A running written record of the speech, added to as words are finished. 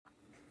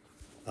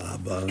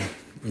Abba,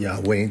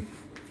 Yahweh,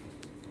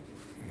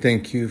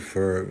 thank you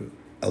for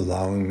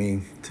allowing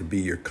me to be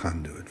your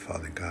conduit,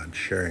 Father God,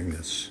 sharing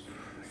this,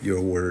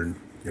 your word,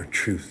 your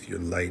truth, your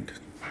light.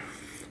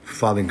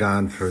 Father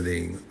God, for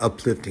the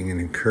uplifting and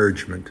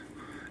encouragement,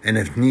 and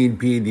if need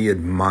be, the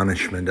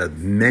admonishment of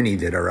many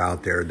that are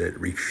out there that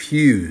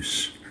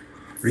refuse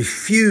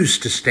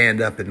to stand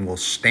up and will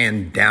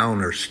stand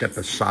down or step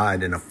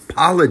aside and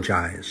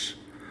apologize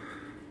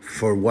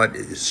for what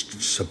is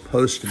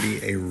supposed to be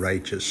a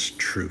righteous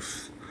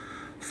truth.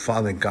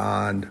 Father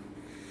God,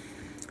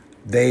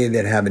 they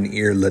that have an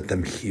ear, let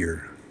them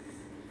hear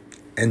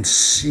and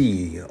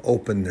see,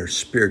 open their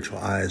spiritual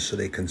eyes so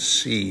they can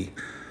see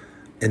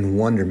in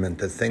wonderment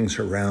the things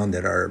around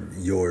that are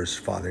yours,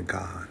 Father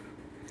God.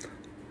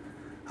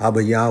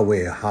 Abba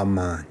Yahweh,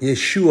 Haman,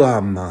 Yeshua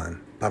Aman,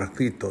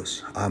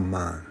 Parakletos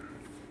Aman.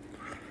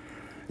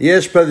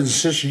 Yes, brothers and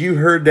sisters, you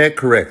heard that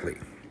correctly.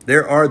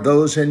 There are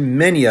those, and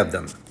many of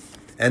them.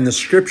 And the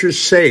scriptures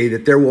say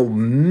that there will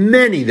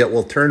many that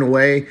will turn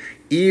away.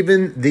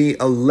 Even the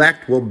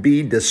elect will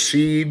be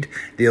deceived.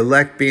 The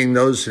elect being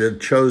those that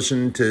have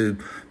chosen to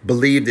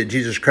believe that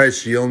Jesus Christ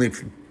is the only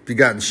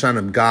begotten Son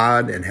of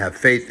God and have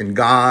faith in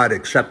God,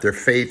 except their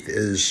faith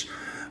is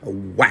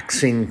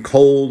waxing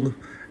cold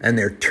and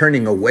they're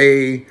turning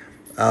away.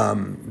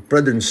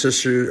 Brother and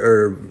sister,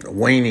 or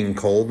waning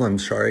cold,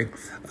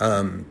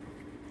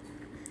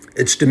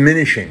 it's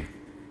diminishing.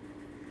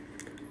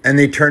 And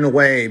they turn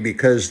away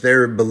because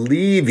they're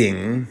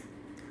believing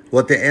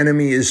what the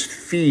enemy is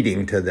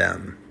feeding to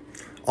them.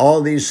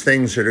 All these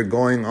things that are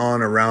going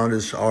on around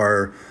us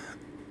are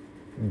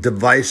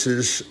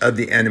devices of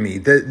the enemy.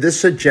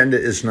 This agenda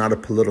is not a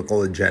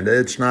political agenda.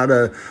 It's not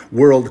a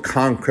world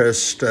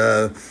conquest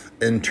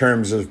in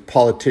terms of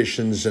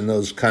politicians in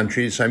those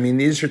countries. I mean,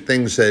 these are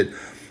things that,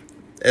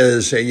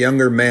 as a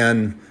younger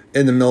man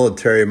in the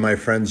military, my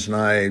friends and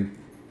I,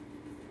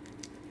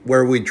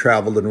 where we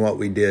traveled and what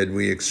we did,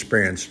 we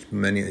experienced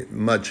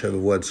much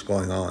of what's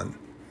going on.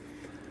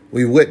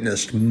 We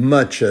witnessed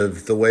much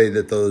of the way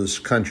that those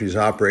countries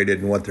operated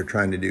and what they're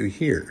trying to do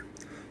here.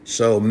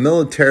 So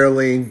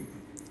militarily,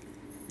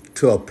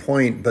 to a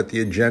point, but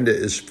the agenda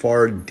is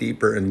far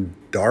deeper and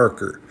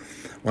darker.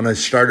 When I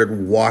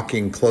started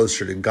walking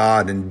closer to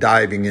God and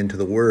diving into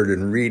the Word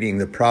and reading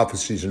the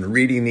prophecies and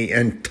reading the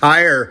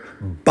entire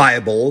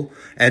Bible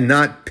and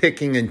not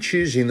picking and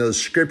choosing those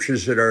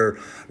scriptures that are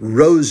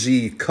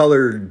rosy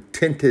colored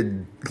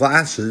tinted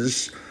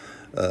glasses,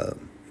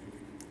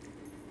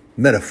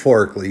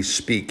 metaphorically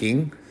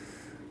speaking,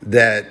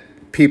 that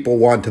people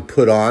want to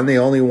put on. They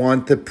only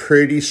want the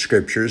pretty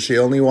scriptures. They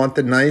only want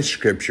the nice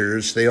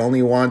scriptures. They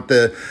only want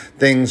the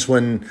things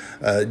when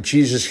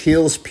Jesus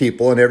heals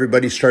people and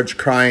everybody starts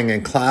crying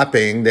and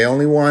clapping. They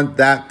only want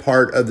that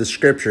part of the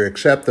scripture,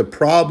 except the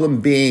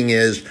problem being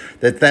is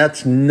that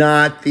that's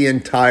not the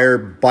entire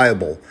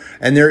Bible.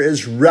 And there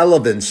is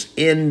relevance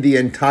in the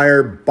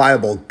entire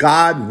Bible.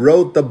 God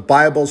wrote the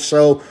Bible,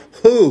 so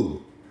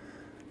who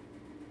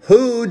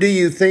do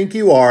you think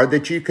you are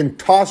that you can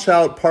toss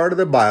out part of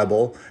the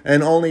Bible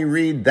and only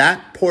read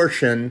that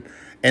portion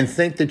and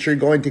think that you're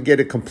going to get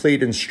a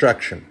complete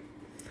instruction?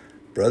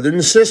 Brothers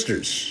and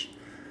sisters,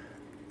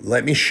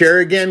 let me share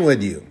again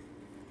with you.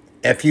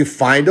 If you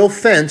find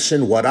offense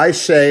in what I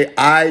say,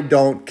 I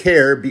don't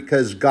care,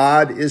 because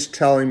God is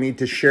telling me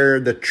to share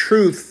the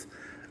truth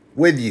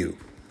with you.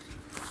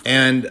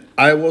 And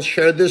I will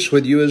share this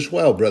with you as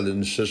well, brothers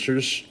and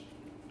sisters,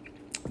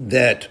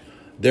 that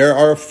there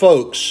are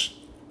folks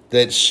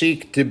that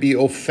seek to be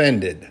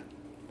offended,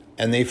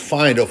 and they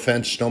find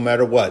offense no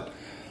matter what.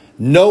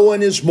 No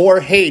one is more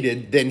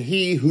hated than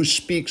he who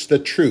speaks the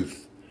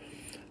truth.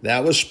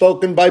 That was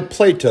spoken by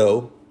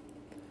Plato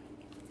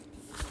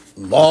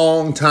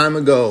long time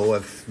ago.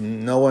 If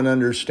no one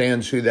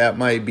understands who that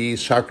might be,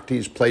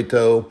 Socrates,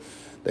 Plato,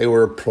 they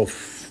were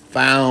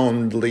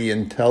profoundly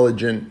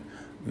intelligent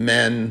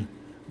men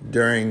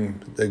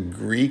during the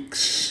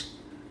Greeks'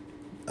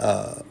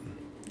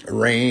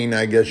 reign,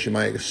 I guess you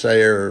might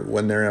say, or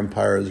when their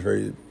empire is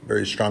very,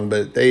 very strong.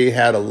 But they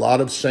had a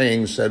lot of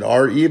sayings that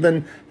are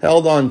even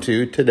held on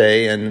to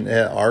today and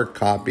are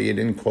copied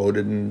and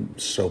quoted and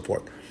so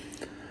forth.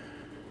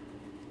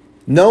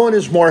 No one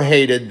is more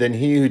hated than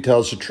he who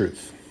tells the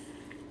truth.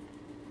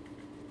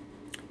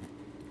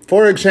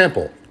 For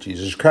example,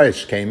 Jesus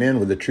Christ came in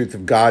with the truth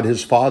of God,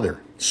 his Father,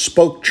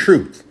 spoke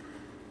truth,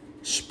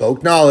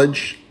 spoke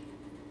knowledge,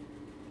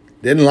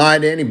 didn't lie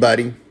to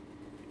anybody.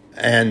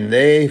 And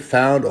they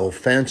found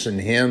offense in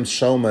him,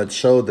 so much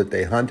so that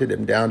they hunted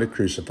him down to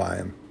crucify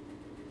him.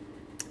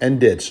 And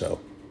did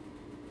so.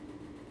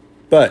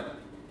 But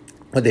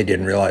what they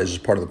didn't realize is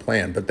part of the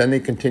plan. But then they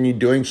continued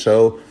doing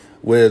so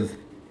with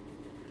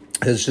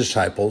his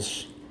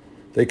disciples.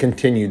 They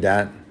continued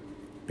that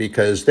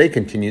because they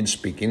continued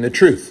speaking the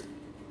truth.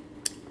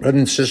 Brothers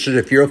and sisters,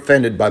 if you're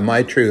offended by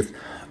my truth,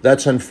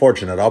 That's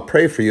unfortunate. I'll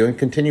pray for you and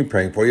continue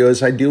praying for you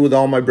as I do with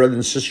all my brothers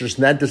and sisters.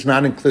 And that does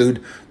not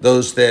include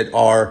those that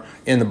are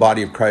in the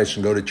body of Christ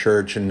and go to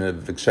church and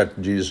have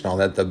accepted Jesus and all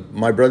that.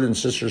 My brothers and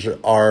sisters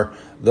are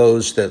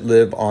those that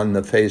live on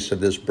the face of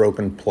this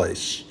broken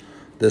place.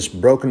 This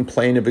broken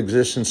plane of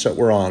existence that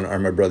we're on are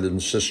my brothers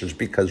and sisters.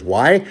 Because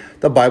why?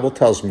 The Bible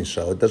tells me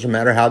so. It doesn't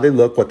matter how they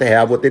look, what they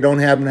have, what they don't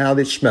have, and how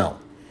they smell.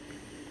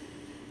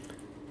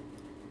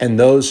 And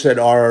those that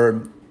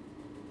are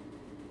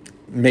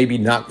maybe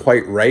not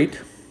quite right,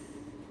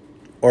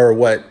 or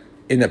what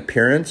in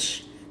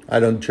appearance, I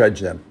don't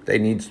judge them. They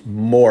need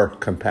more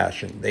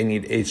compassion. They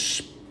need a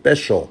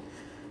special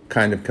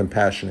kind of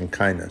compassion and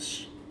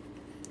kindness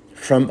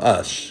from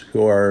us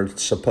who are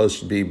supposed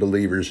to be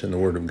believers in the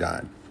Word of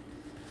God.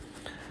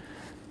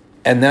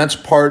 And that's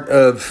part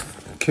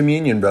of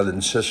communion, brothers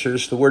and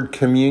sisters. The word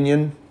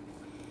communion,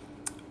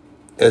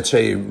 it's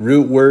a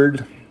root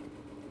word,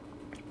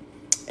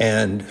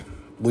 and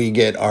we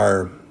get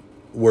our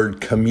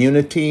word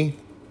community.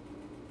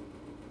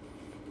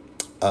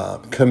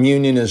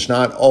 Communion is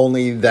not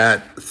only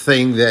that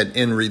thing that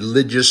in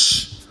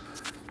religious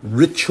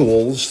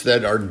rituals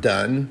that are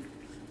done,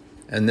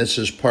 and this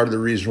is part of the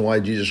reason why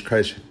Jesus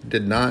Christ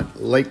did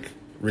not like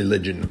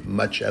religion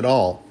much at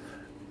all.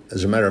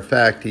 As a matter of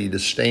fact, he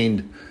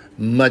disdained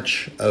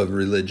much of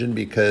religion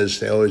because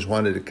they always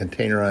wanted to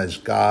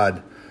containerize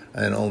God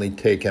and only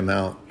take him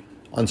out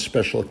on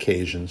special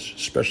occasions,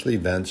 special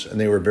events, and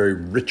they were very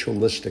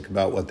ritualistic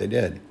about what they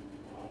did.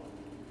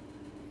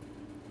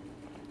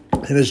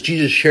 And as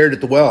Jesus shared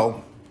at the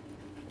well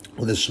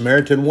with the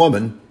Samaritan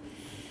woman,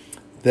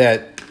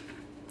 that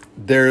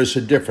there is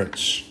a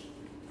difference.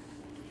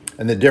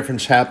 And the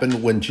difference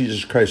happened when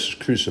Jesus Christ was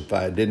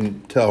crucified.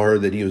 Didn't tell her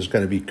that he was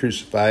going to be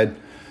crucified,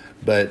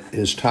 but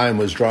his time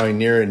was drawing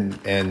near,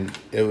 and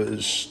it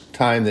was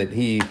time that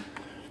he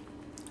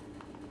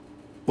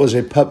was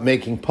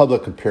making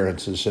public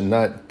appearances and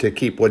not to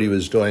keep what he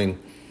was doing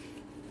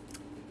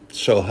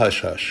so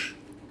hush-hush.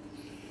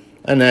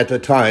 And at the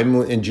time,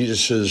 in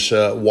Jesus'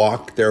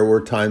 walk, there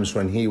were times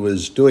when he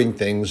was doing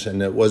things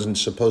and it wasn't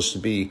supposed to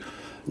be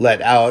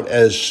let out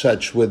as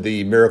such with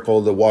the miracle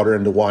of the water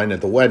into wine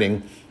at the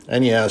wedding.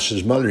 And he asked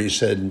his mother, he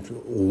said,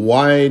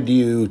 "Why do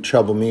you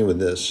trouble me with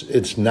this?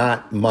 It's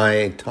not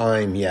my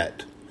time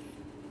yet."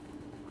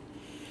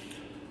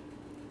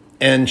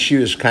 And she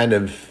was kind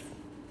of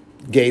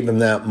gave him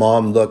that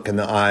mom look in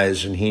the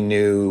eyes, and he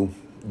knew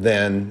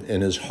then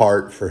in his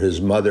heart for his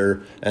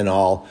mother and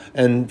all.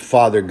 And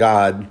Father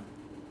God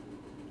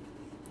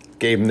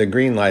gave him the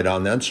green light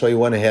on that, so he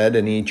went ahead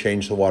and he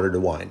changed the water to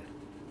wine.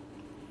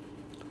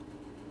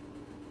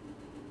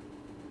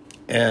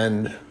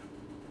 And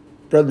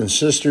brothers and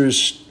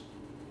sisters,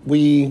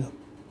 we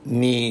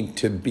need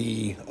to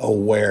be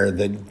aware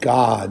that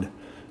God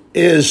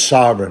is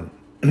sovereign.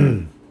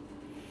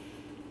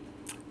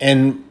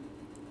 And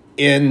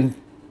in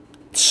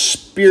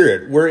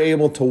spirit, we're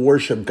able to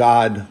worship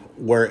God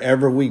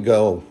wherever we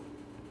go.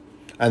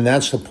 And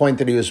that's the point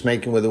that he was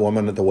making with the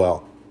woman at the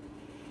well.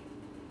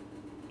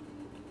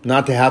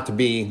 Not to have to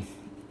be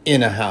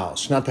in a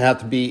house, not to have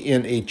to be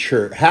in a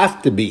church,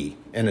 have to be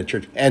in a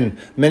church. And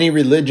many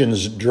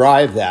religions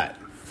drive that.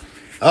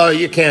 Oh,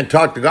 you can't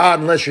talk to God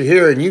unless you're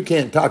here, and you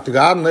can't talk to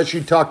God unless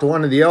you talk to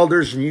one of the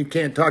elders, and you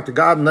can't talk to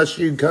God unless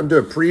you come to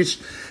a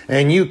priest,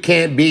 and you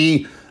can't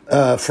be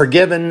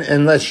forgiven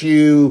unless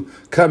you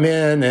come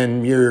in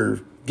and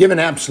you're given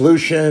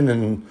absolution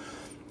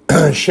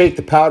and shake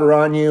the powder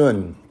on you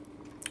and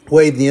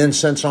wave the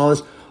incense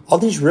and all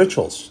these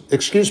rituals.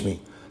 Excuse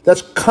me.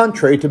 That's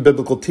contrary to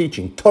biblical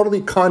teaching,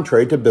 totally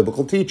contrary to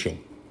biblical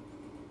teaching.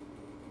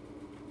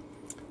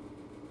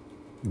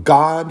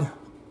 God,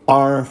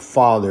 our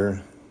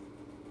Father,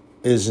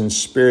 is in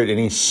spirit, and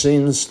he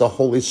sends the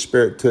Holy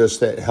Spirit to us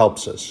that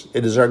helps us.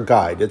 It is our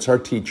guide. It's our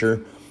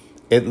teacher.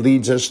 It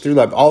leads us through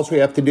life. All we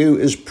have to do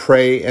is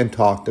pray and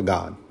talk to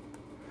God.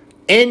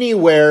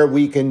 Anywhere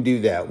we can do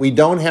that. We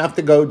don't have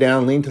to go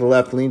down, lean to the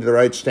left, lean to the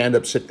right, stand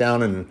up, sit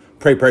down, and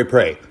pray, pray,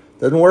 pray.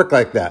 Doesn't work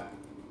like that.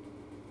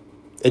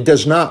 It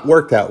does not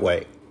work that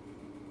way.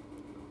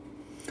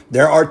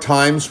 There are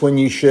times when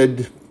you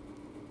should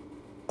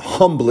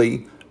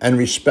humbly and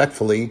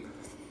respectfully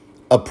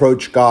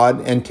approach God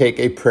and take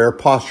a prayer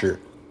posture.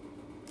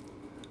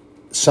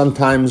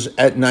 Sometimes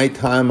at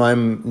nighttime,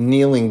 I'm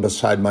kneeling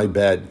beside my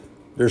bed.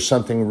 There's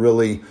something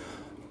really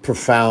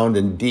profound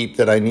and deep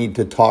that I need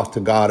to talk to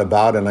God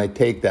about, and I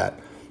take that.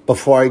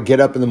 Before I get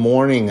up in the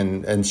morning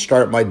and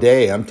start my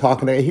day, I'm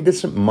talking to him. He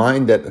doesn't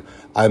mind that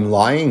I'm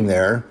lying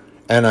there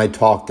and I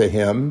talk to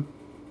him.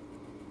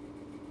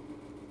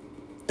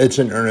 It's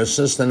an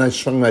earnestness. Then I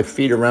swing my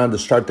feet around to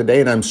start the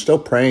day, and I'm still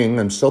praying.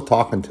 I'm still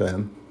talking to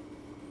him.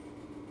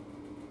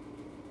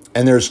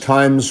 And there's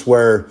times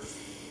where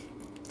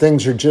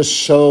things are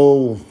just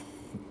so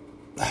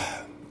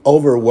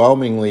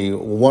overwhelmingly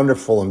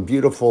wonderful and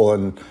beautiful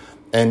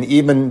and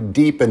even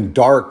deep and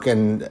dark.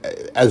 And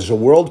as the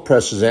world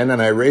presses in and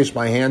I raise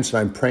my hands and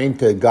I'm praying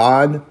to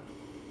God,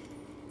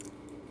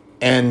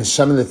 and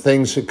some of the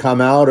things that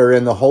come out are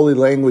in the holy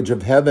language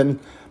of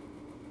heaven,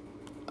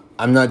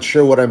 I'm not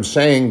sure what I'm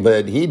saying,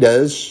 but he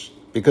does,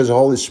 because the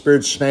Holy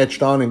Spirit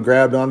snatched on and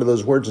grabbed onto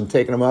those words and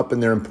taken them up,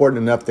 and they're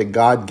important enough that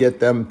God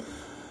get them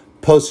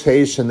post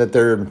haste, and that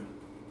they're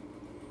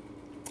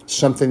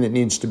something that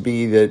needs to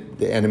be that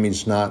the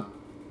enemy's not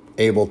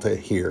able to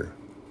hear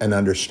and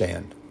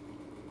understand.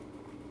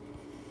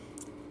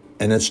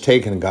 And it's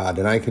taken God,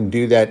 and I can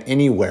do that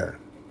anywhere.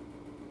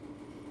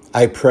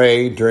 I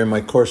pray during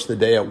my course of the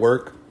day at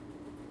work,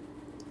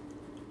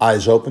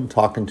 eyes open,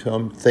 talking to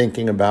him,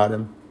 thinking about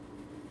him,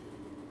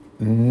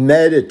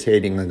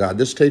 meditating on God.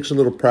 This takes a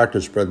little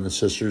practice, brothers and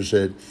sisters.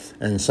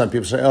 And some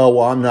people say, oh,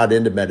 well, I'm not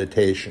into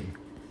meditation.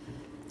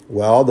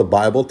 Well, the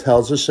Bible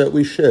tells us that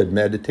we should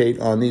meditate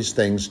on these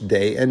things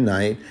day and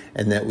night,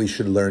 and that we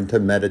should learn to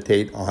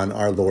meditate on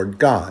our Lord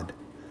God.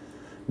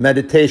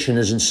 Meditation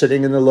isn't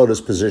sitting in the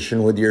lotus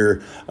position with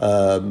your,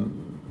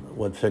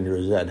 what finger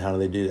is that? How do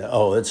they do that?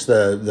 Oh, it's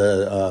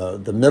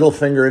the middle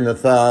finger and the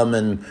thumb,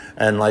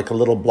 and like a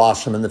little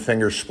blossom and the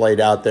finger splayed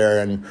out there,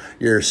 and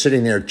you're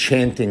sitting there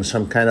chanting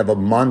some kind of a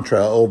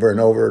mantra over and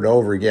over and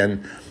over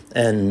again,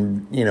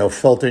 and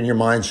filtering your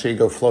mind so you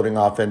go floating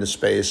off into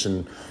space.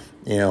 And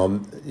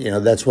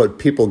that's what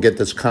people get,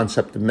 this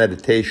concept of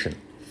meditation.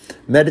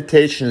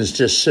 Meditation is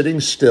just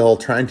sitting still,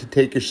 trying to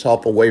take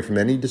yourself away from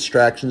any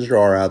distractions there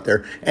are out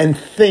there, and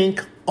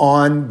think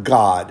on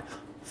God.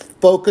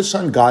 Focus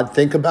on God.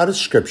 Think about a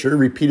scripture.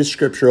 Repeat a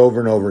scripture over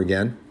and over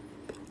again.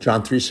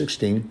 John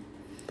 3:16.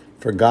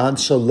 For God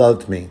so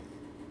loved me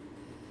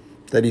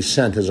that he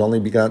sent his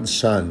only begotten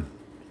Son,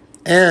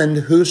 and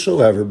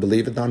whosoever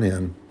believeth on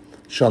him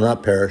shall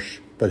not perish,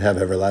 but have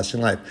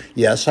everlasting life.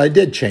 Yes, I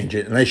did change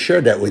it, and I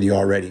shared that with you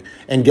already.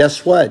 And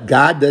guess what?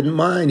 God didn't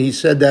mind. He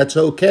said that's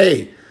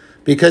okay,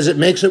 because it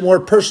makes it more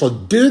personal.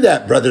 Do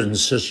that, brothers and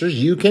sisters.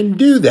 You can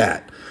do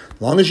that.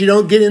 As long as you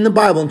don't get in the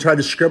Bible and try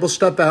to scribble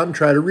stuff out and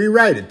try to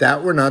rewrite it.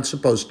 That we're not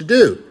supposed to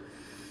do.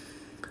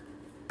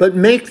 But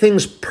make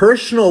things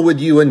personal with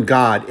you and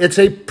God. It's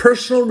a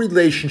personal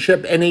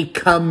relationship and a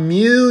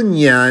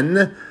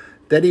communion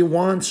that he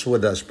wants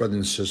with us, brothers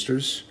and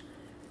sisters.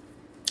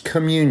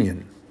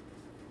 Communion.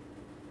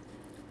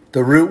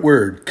 The root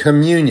word,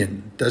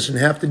 communion, doesn't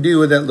have to do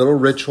with that little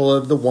ritual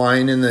of the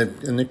wine and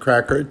the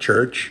cracker at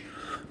church,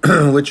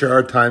 which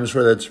are times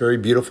where that's very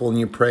beautiful and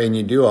you pray and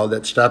you do all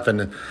that stuff.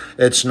 And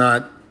it's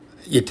not,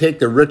 you take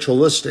the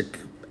ritualistic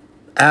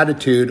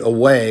attitude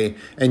away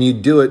and you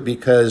do it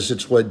because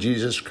it's what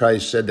Jesus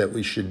Christ said that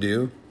we should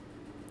do.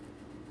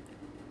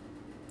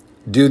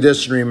 Do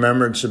this in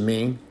remembrance of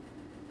me.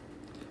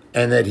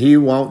 And that he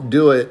won't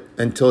do it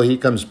until he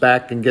comes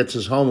back and gets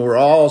us home. We're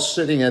all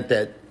sitting at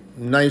that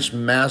nice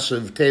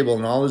massive table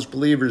and all his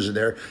believers are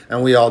there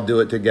and we all do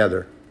it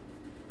together.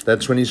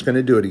 That's when he's going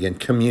to do it again,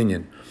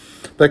 communion.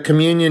 But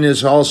communion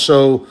is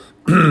also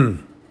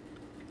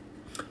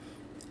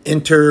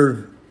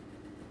interpersonal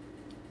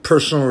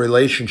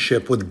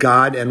relationship with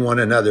God and one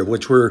another,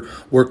 which we're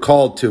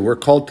called to. We're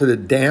called to the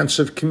dance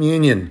of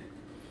communion,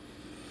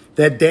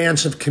 that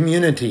dance of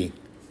community.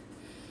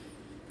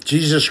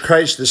 Jesus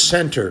Christ, the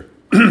center,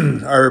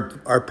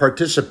 our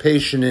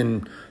participation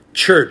in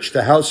church,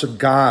 the house of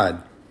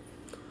God,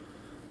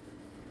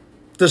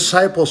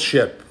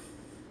 discipleship,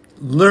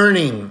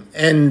 learning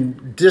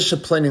and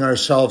disciplining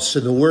ourselves to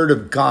the Word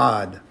of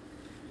God,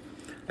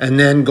 and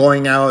then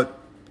going out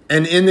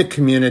and in the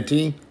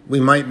community.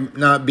 We might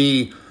not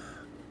be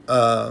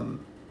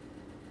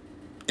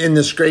in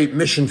this great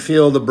mission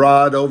field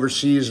abroad,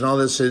 overseas, and all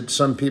this that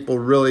some people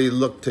really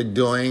look to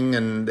doing,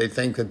 and they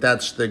think that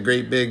that's the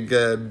great big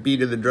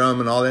beat of the drum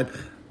and all that.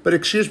 But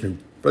excuse me,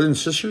 brothers and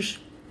sisters,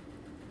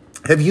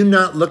 have you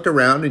not looked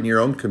around in your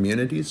own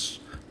communities?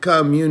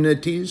 Pardon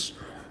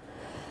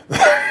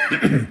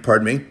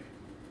me.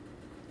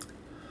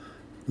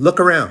 Look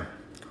around.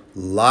 A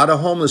lot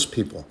of homeless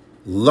people.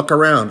 Look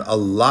around. A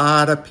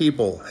lot of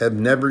people have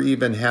never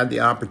even had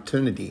the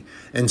opportunity.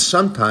 And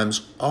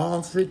sometimes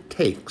all it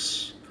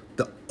takes,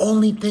 the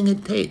only thing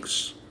it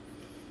takes,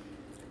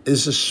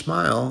 is a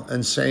smile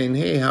and saying,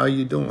 hey, how are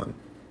you doing?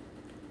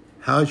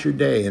 How's your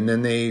day? And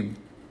then they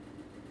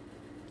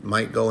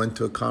might go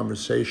into a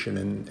conversation.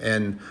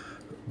 And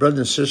brothers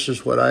and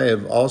sisters, what I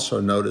have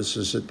also noticed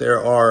is that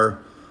there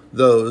are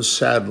those,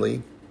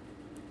 sadly,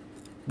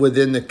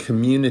 within the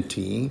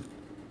community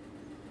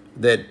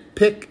that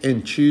pick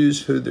and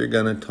choose who they're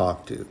going to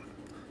talk to.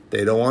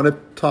 They don't want to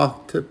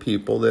talk to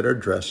people that are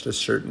dressed a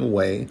certain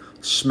way,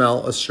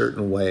 smell a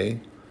certain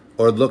way,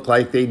 or look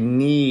like they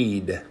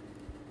need.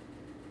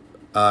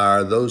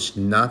 Are those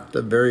not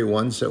the very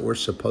ones that we're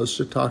supposed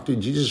to talk to?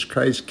 Jesus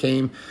Christ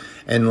came,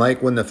 and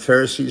like when the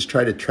Pharisees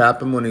tried to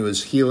trap him when he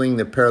was healing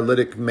the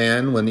paralytic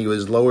man, when he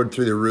was lowered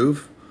through the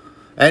roof,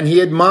 and he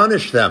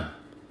admonished them.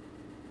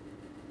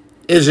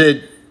 Is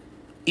it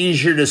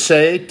easier to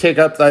say, take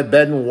up thy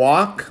bed and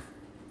walk,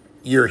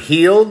 you're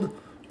healed,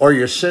 or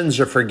your sins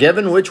are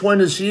forgiven? Which one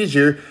is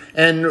easier?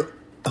 And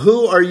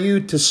who are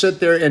you to sit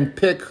there and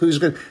pick who's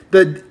going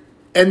to...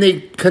 And they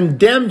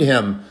condemned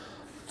him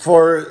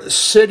for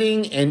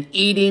sitting and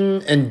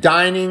eating and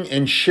dining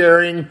and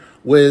sharing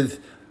with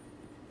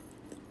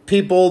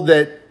people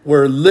that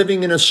were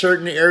living in a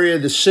certain area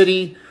of the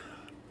city,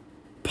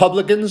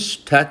 publicans,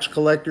 tax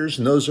collectors,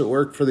 and those that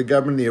worked for the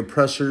government, the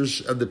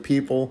oppressors of the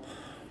people.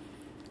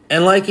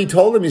 And like he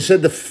told them, he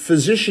said, the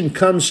physician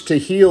comes to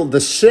heal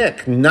the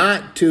sick,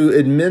 not to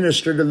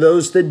administer to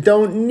those that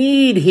don't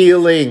need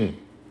healing,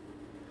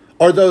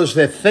 or those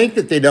that think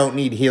that they don't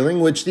need healing,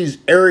 which these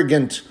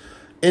arrogant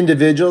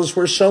individuals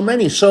were so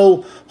many.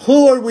 So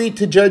who are we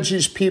to judge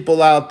these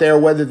people out there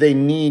whether they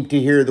need to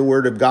hear the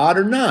word of God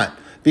or not?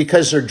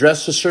 Because they're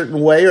dressed a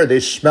certain way or they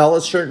smell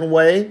a certain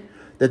way,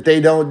 that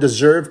they don't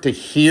deserve to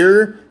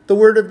hear the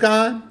word of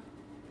God?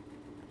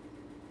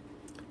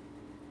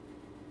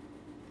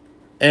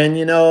 And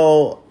you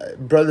know,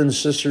 brothers and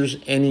sisters,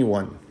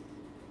 anyone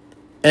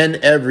and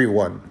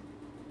everyone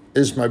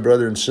is my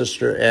brother and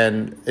sister,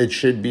 and it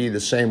should be the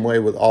same way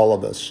with all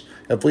of us.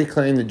 If we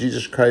claim that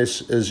Jesus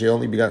Christ is the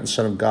only begotten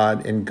Son of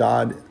God, in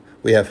God,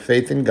 we have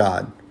faith in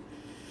God,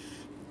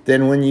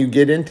 then when you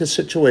get into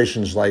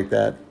situations like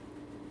that,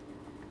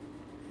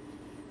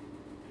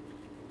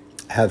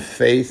 have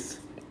faith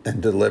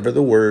and deliver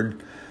the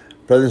word.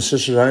 Brothers and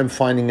sisters, I'm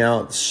finding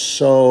out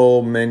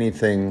so many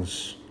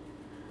things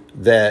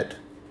that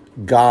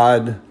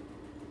God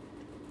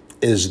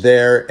is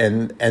there,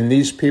 and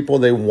these people,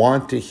 they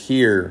want to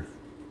hear.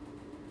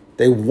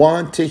 They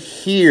want to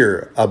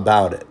hear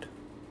about it.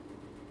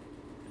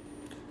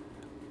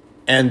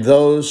 And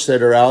those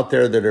that are out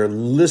there that are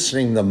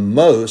listening the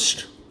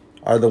most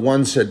are the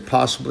ones that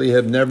possibly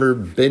have never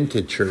been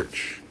to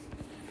church.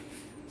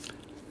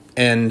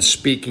 And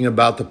speaking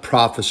about the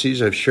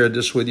prophecies, I've shared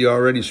this with you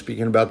already,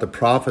 speaking about the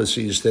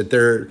prophecies, that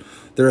they're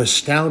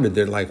astounded.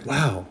 They're like,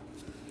 wow,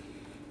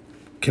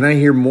 can I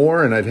hear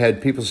more? And I've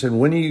had people say,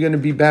 when are you going to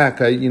be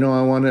back? I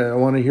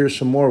want to hear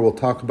some more. We'll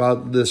talk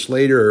about this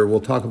later, or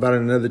we'll talk about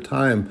it another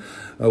time.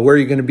 Where are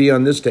you going to be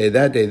on this day,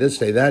 that day, this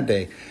day, that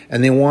day?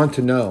 And they want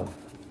to know.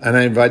 And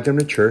I invite them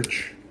to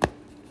church.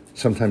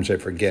 Sometimes I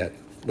forget,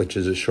 which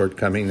is a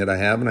shortcoming that I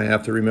have, and I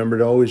have to remember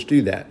to always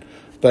do that.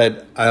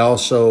 But I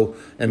also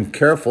am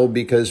careful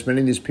because many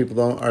of these people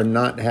are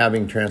not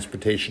having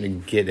transportation to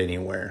get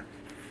anywhere.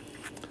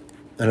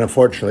 And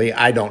unfortunately,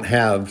 I don't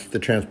have the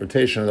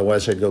transportation.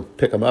 Otherwise, I'd go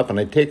pick them up and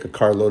I'd take a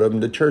carload of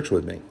them to church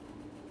with me.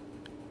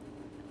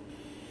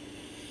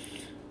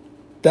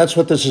 That's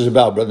what this is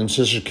about, brothers and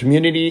sisters.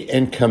 Community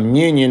and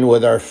communion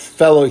with our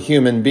fellow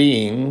human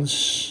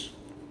beings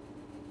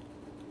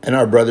and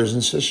our brothers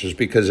and sisters,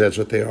 because that's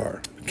what they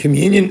are.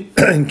 Communion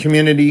and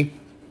community,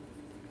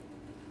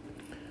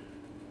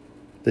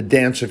 the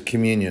dance of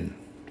communion.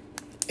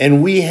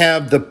 And we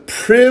have the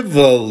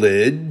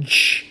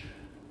privilege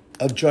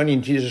of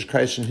joining Jesus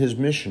Christ in his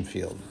mission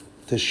field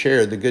to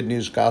share the good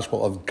news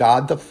gospel of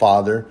God the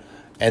Father,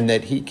 and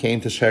that he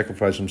came to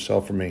sacrifice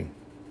himself for me.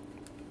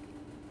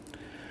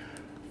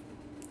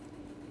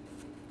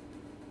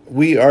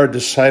 We are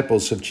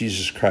disciples of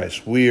Jesus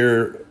Christ.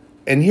 And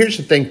here's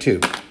the thing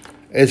too,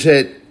 is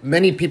that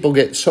many people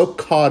get so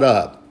caught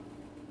up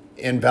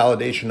in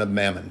validation of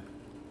mammon.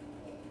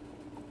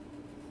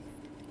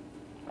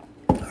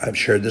 I've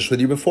shared this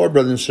with you before,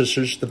 brothers and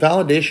sisters. The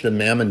validation of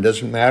mammon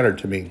doesn't matter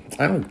to me.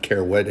 I don't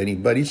care what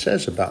anybody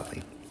says about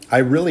me. I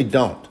really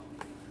don't.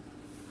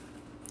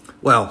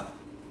 Well,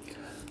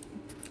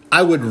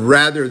 I would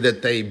rather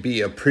that they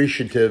be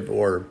appreciative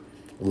or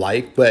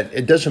but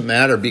it doesn't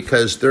matter,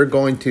 because they're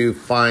going to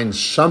find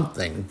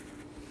something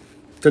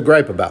to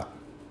gripe about,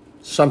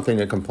 something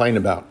to complain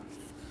about.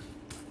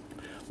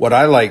 What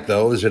I like,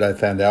 though, is that I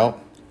found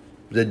out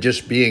that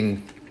just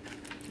being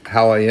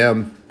how I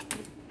am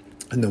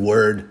in the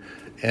Word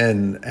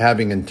and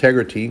having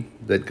integrity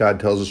that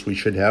God tells us we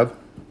should have,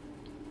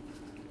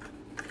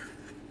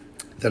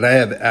 that I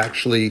have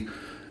actually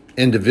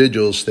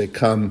individuals that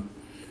come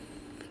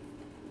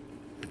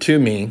to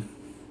me,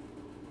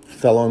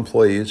 fellow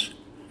employees,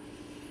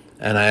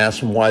 and I ask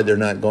them why they're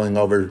not going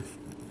over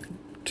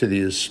to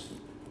these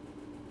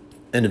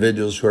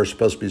individuals who are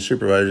supposed to be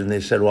supervisors. And they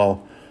said,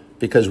 well,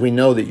 because we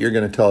know that you're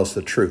going to tell us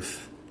the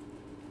truth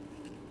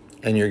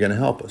and you're going to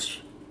help us.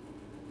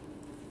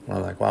 And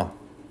I'm like, wow.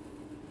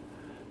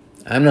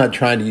 I'm not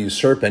trying to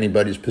usurp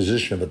anybody's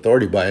position of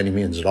authority by any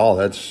means at all.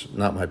 That's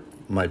not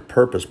my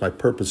purpose. My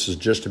purpose is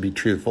just to be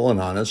truthful and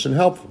honest and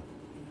helpful.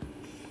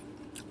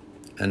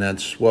 And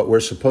that's what we're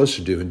supposed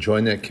to do, and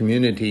join that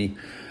community,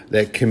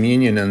 that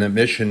communion and the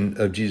mission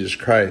of Jesus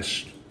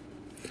Christ.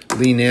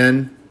 Lean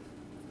in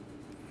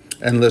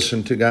and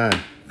listen to God,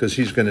 because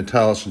he's going to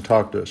tell us and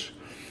talk to us.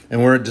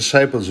 And we're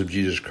disciples of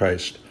Jesus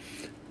Christ.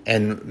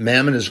 And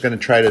mammon is going to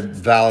try to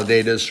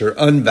validate us or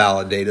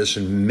unvalidate us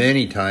in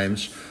many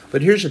times.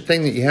 But here's the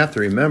thing that you have to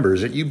remember,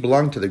 is that you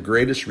belong to the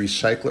greatest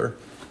recycler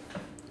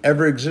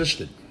ever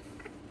existed.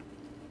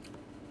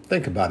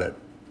 Think about it.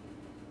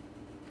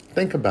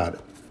 Think about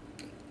it.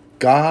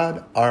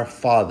 God our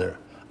Father,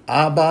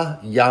 Abba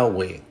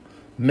Yahweh,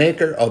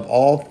 maker of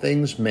all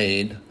things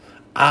made,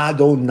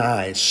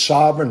 Adonai,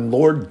 sovereign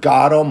Lord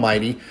God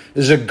Almighty,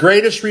 is the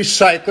greatest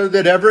recycler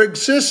that ever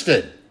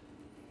existed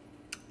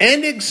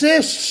and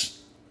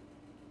exists.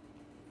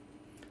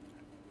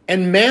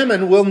 And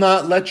mammon will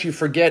not let you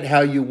forget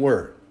how you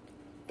were.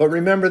 But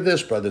remember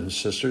this, brothers and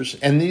sisters,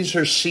 and these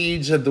are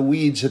seeds of the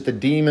weeds that the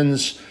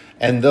demons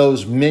and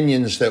those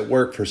minions that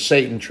work for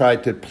Satan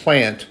tried to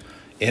plant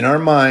in our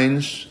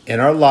minds, in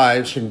our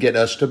lives, and get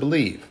us to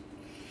believe.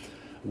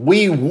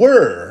 We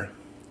were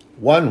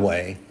one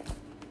way,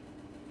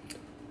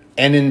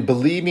 and in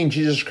believing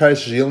Jesus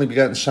Christ as the only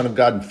begotten Son of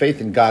God and faith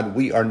in God,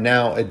 we are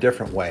now a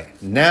different way.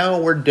 Now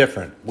we're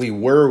different. We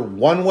were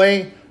one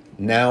way,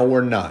 now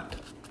we're not,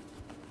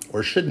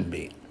 or shouldn't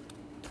be.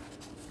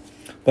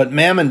 But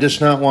Mammon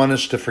does not want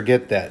us to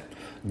forget that.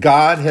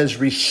 God has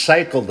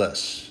recycled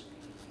us,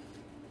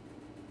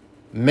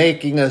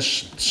 making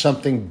us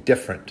something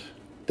different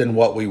than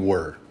what we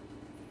were.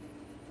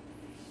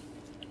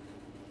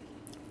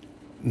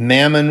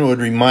 Mammon would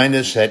remind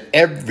us that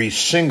every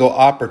single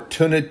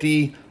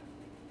opportunity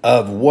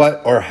of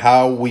what or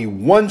how we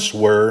once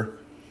were,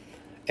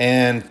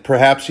 and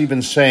perhaps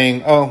even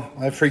saying, "Oh,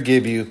 I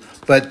forgive you,"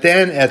 but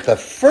then at the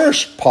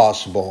first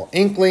possible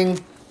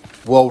inkling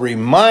will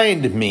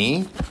remind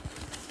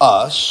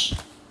us,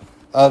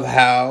 of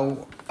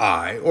how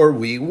I or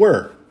we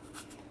were,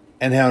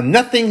 and how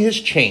nothing has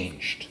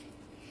changed.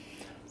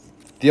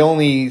 The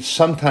only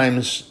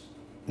sometimes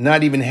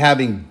not even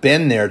having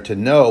been there to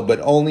know, but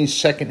only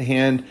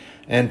secondhand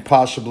and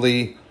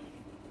possibly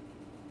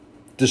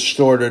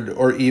distorted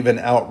or even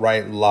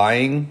outright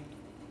lying,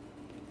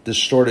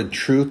 distorted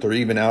truth or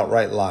even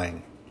outright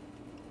lying.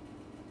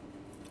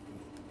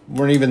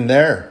 Weren't even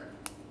there.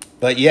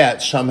 But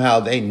yet, somehow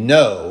they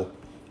know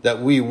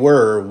that we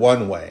were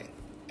one way,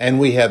 and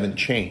we haven't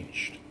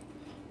changed.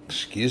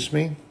 Excuse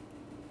me?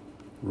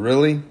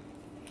 Really?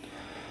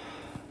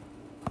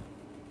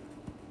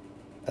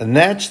 And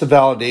that's the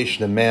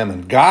validation of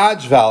Mammon.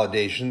 God's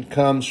validation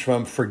comes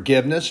from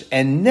forgiveness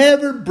and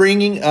never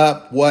bringing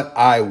up what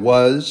I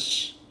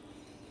was.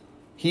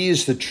 He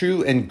is the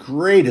true and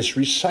greatest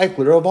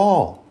recycler of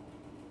all.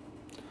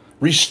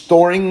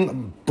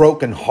 Restoring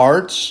broken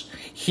hearts,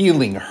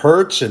 healing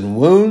hurts and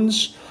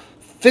wounds,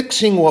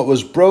 fixing what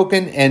was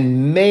broken,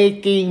 and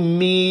making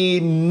me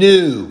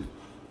new.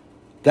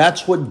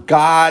 That's what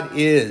God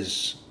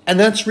is. And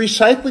that's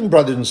recycling,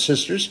 brothers and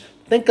sisters.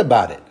 Think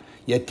about it.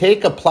 You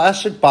take a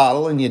plastic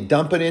bottle and you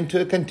dump it into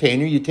a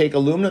container. You take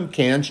aluminum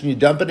cans and you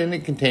dump it in a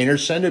container,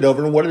 send it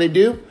over, and what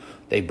do?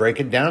 They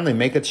break it down, they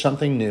make it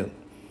something new.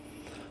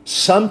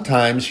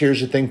 Sometimes,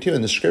 here's the thing too,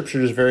 and the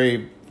scripture is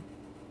very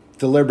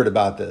deliberate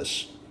about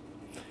this.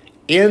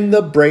 In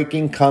the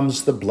breaking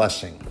comes the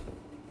blessing.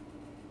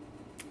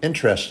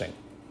 Interesting.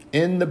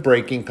 In the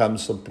breaking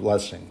comes the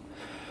blessing.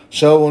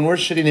 So when we're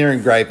sitting there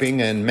and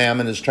griping, and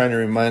Mammon is trying to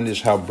remind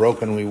us how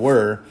broken we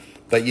were,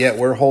 but yet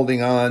we're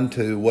holding on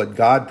to what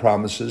God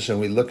promises, and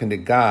we look into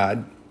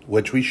God,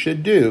 which we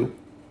should do.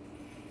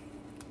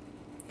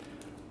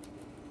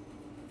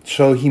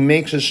 So he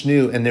makes us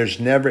new, and there's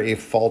never a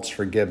false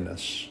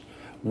forgiveness.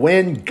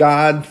 When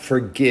God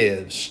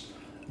forgives,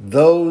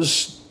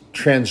 those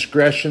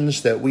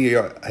transgressions that we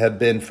have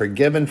been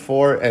forgiven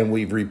for and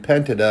we've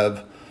repented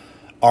of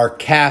are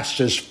cast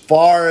as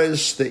far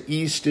as the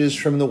east is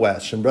from the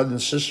west. And brothers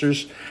and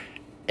sisters,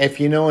 if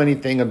you know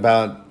anything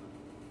about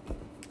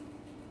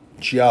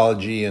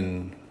geology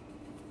and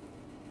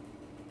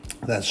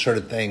that sort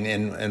of thing,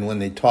 and when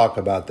they talk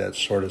about that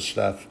sort of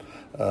stuff,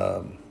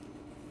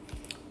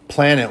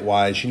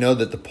 planet-wise, you know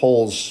that the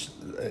poles,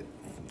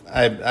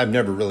 I've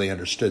never really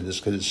understood this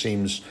because it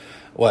seems,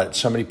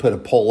 somebody put a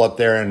pole up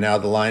there and now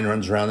the line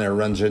runs around there,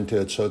 runs into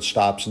it, so it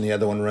stops, and the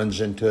other one runs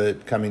into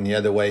it coming the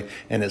other way,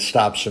 and it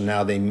stops, and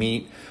now they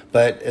meet.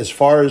 But as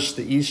far as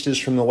the east is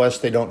from the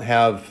west, they don't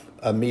have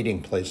a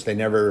meeting place. They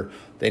never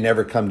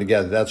come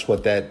together. That's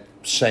what that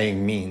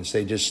saying means.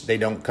 They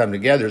don't come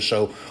together.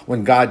 So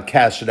when God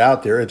casts it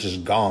out there, it's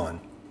just gone.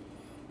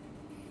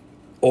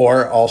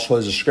 Or also,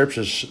 as the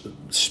scriptures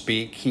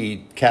speak,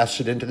 he casts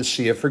it into the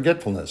sea of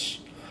forgetfulness.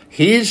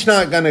 He's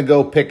not going to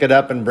go pick it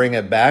up and bring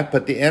it back,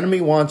 but the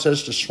enemy wants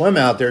us to swim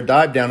out there,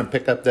 dive down and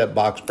pick up that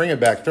box, bring it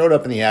back, throw it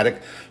up in the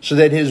attic, so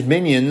that his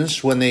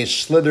minions, when they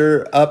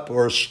slither up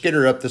or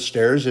skitter up the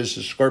stairs, as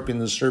the scorpion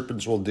and the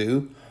serpents will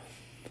do,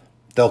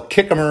 they'll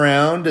kick them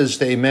around as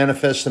they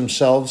manifest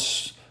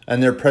themselves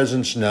and their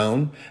presence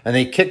known, and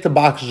they kick the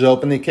boxes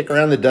open, they kick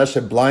around the dust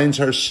that blinds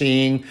our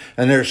seeing,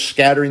 and they're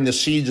scattering the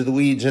seeds of the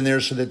weeds in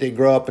there so that they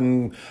grow up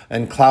and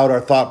cloud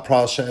our thought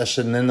process,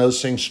 and then those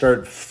things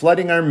start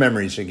flooding our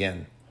memories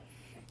again.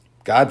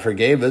 God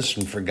forgave us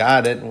and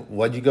forgot it.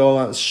 What'd you go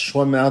out,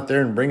 swim out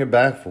there and bring it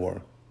back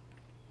for?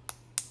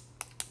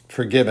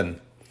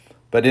 Forgiven.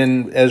 But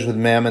as with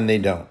Mammon, they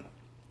don't.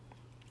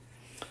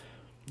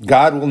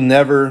 God will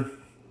never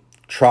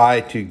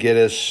try to get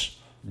us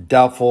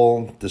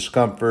doubtful,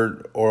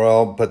 discomfort, or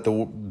all, but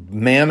the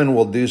Mammon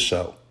will do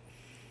so.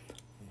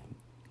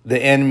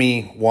 The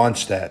enemy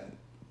wants that.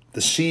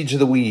 The seeds of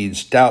the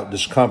weeds, doubt,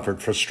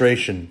 discomfort,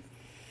 frustration,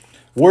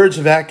 words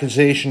of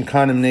accusation,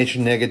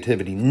 condemnation,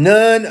 negativity,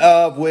 none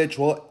of which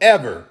will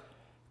ever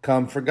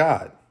come from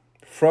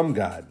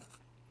God.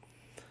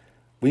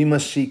 We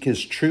must seek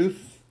his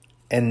truth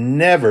and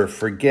never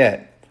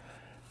forget,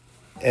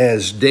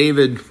 as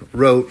David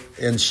wrote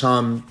in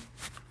Psalm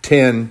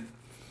 10,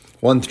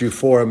 1 through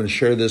 4. I'm going to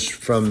share this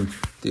from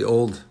the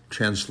old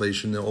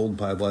translation, the old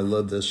Bible. I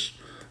love this,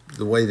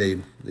 the way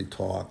they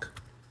talk.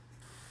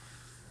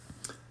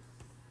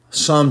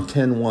 Psalm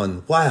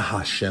 10:1. Why,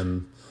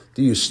 Hashem,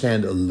 do you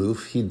stand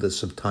aloof,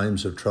 heedless of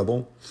times of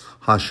trouble?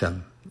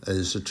 Hashem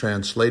is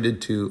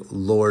translated to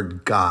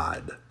Lord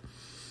God.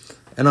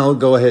 And I'll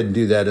go ahead and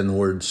do that in the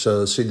word.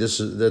 So see,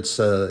 that's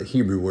a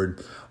Hebrew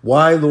word.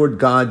 Why, Lord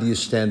God, do you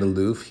stand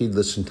aloof,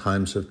 heedless in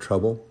times of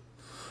trouble?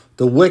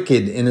 The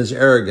wicked in his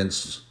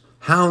arrogance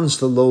hounds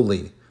the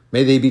lowly.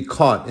 May they be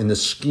caught in the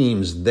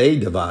schemes they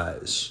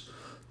devise.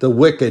 The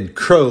wicked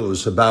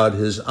crows about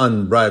his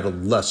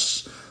unbridled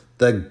lusts.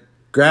 The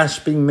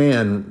grasping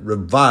man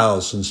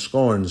reviles and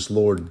scorns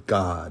Lord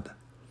God.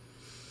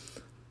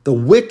 The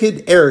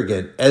wicked,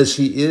 arrogant as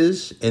he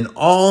is, in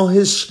all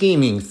his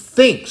scheming,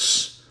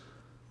 thinks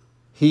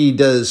he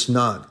does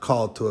not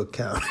call to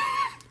account.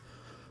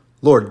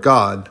 Lord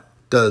God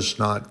does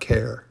not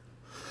care.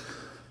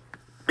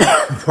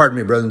 Pardon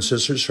me, brothers and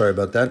sisters. Sorry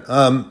about that.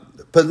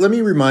 But let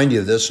me remind you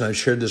of this, and I've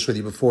shared this with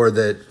you before,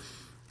 that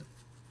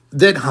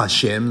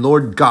Hashem,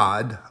 Lord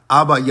God,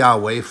 Abba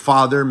Yahweh,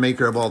 Father,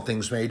 maker of all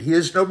things made, he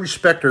is no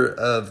respecter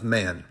of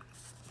man,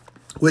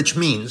 which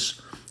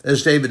means,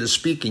 as David is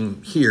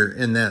speaking here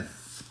in that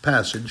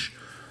passage,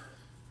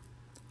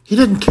 he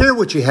doesn't care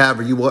what you have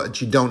or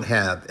what you don't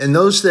have. And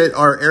those that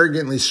are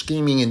arrogantly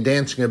scheming and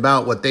dancing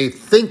about what they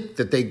think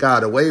that they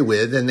got away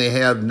with, and they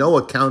have no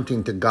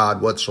accounting to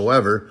God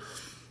whatsoever,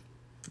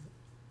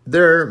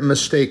 they're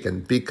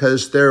mistaken,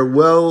 because there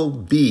will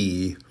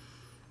be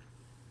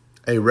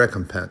a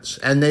recompense,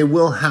 and they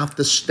will have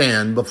to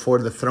stand before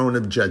the throne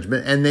of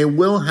judgment, and they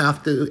will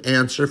have to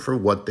answer for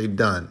what they've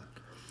done,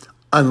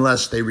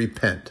 unless they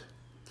repent.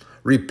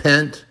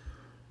 Repent,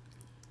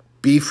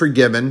 be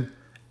forgiven,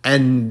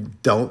 and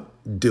don't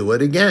do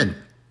it again.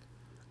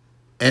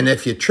 And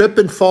if you trip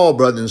and fall,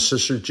 brothers and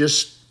sisters,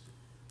 just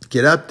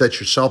get up,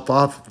 dust yourself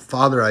off.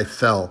 Father, I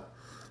fell.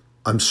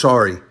 I'm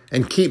sorry.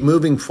 And keep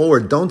moving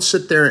forward. Don't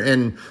sit there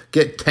and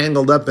get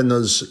tangled up in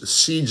those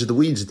seeds of the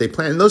weeds that they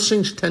plant. And those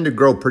things tend to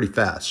grow pretty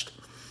fast.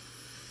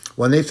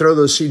 When they throw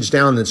those seeds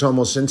down, it's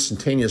almost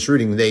instantaneous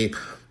rooting.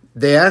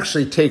 They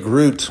actually take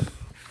root,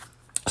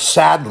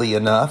 sadly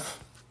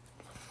enough,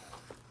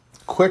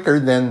 quicker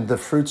than the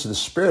fruits of the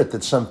Spirit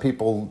that some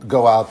people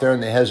go out there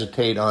and they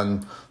hesitate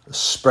on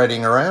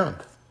spreading around.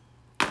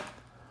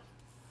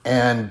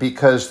 And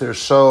because they're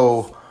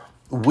so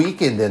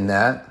weakened in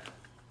that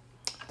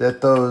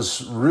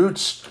those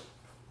roots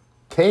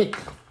take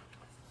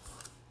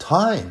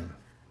time.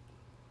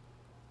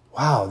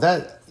 Wow,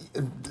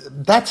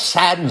 that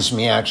saddens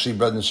me, actually,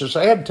 brothers and sisters.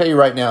 I have to tell you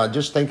right now,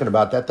 just thinking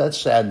about that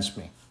saddens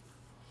me.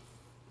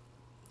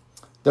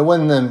 That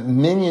when the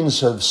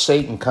minions of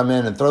Satan come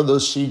in and throw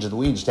those seeds of the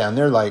weeds down,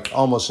 they're like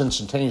almost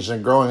instantaneously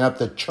growing up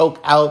to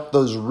choke out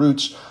those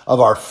roots of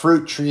our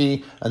fruit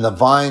tree and the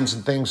vines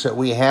and things that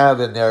we have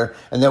in there,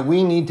 and that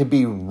we need to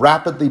be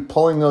rapidly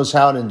pulling those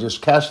out and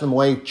just casting them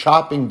away,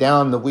 chopping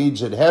down the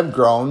weeds that have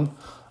grown,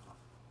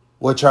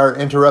 which are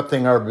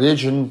interrupting our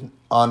vision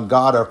on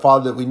God, our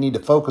Father, that we need to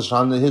focus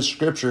on, His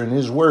Scripture and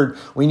His Word.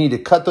 We need to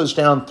cut those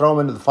down, throw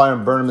them into the fire,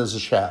 and burn them as a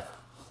chaff.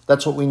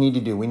 That's what we need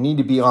to do. We need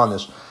to be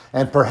honest.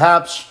 And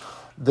perhaps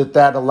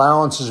that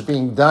allowance is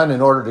being done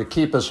in order to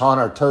keep us on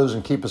our toes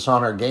and keep us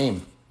on our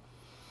game.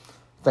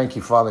 Thank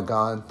you, Father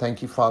God.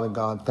 Thank you, Father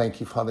God.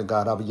 Thank you, Father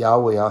God.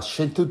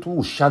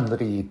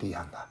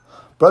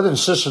 Brothers and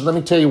sisters, let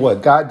me tell you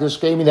what. God just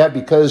gave me that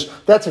because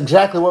that's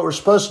exactly what we're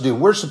supposed to do.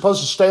 We're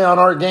supposed to stay on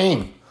our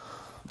game.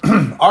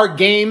 Our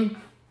game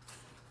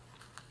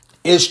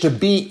is to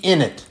be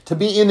in it, to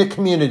be in the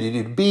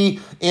community, to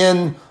be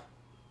in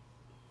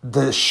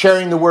the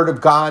sharing the word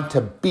of God, to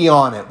be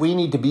on it. We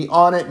need to be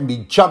on it and be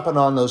jumping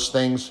on those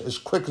things as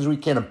quick as we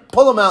can and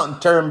pull them out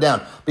and tear them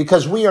down,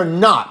 because we are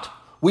not,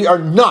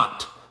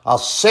 I'll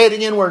say it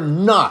again, we're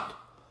not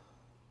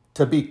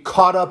to be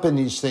caught up in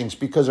these things,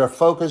 because our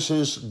focus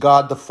is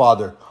God the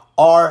Father,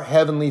 our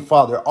Heavenly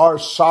Father, our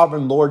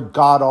sovereign Lord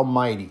God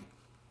Almighty,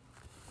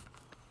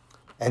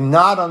 and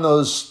not on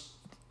those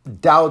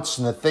doubts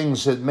and the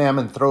things that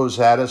Mammon throws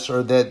at us,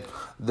 or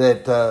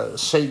that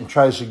Satan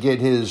tries to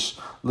get his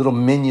little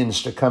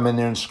minions to come in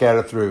there and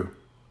scatter through.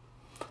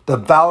 The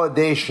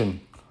validation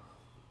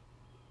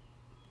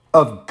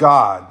of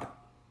God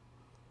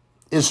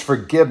is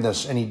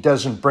forgiveness, and He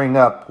doesn't bring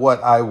up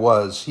what I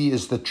was. He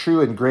is the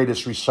true and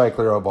greatest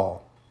recycler of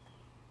all.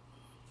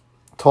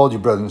 I told you,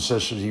 brothers and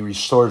sisters, He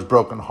restores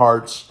broken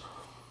hearts,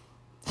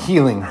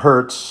 healing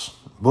hurts,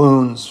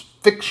 wounds,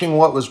 fixing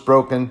what was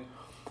broken,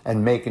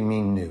 and making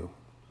me new.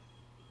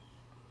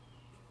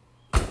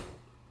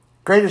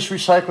 Greatest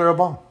recycler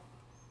of all.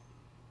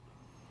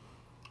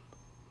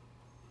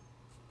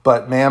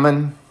 But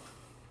Mammon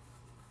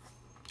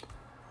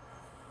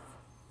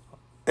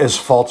is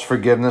false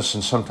forgiveness,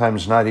 and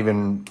sometimes not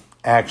even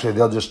actually,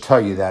 they'll just tell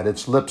you that.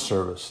 It's lip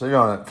service. They're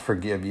going to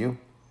forgive you.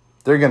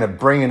 They're going to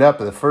bring it up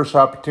at the first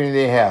opportunity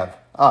they have.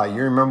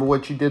 You remember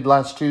what you did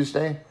last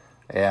Tuesday?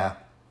 Yeah.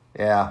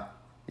 I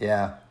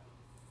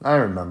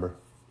remember.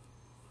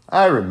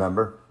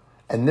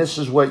 and this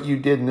is what you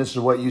did, and this is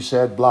what you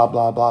said, blah,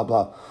 blah, blah,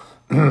 blah.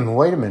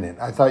 Wait a minute.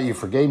 I thought you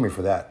forgave me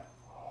for that.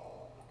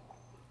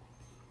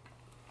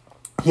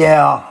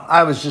 Yeah,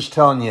 I was just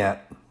telling you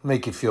that.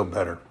 Make you feel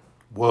better.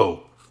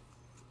 Whoa.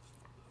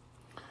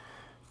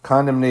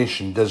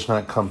 Condemnation does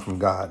not come from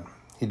God.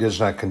 He does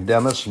not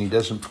condemn us, and he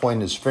doesn't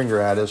point his finger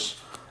at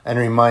us and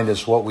remind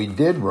us what we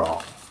did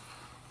wrong.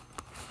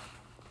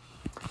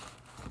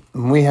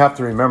 And we have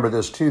to remember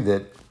this too,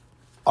 that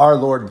our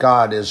Lord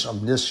God is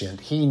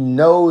omniscient. He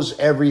knows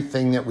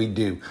everything that we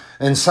do.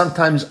 And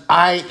sometimes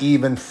I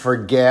even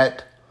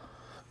forget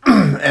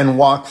and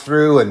walk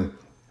through,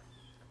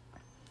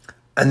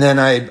 and then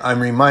I'm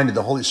reminded,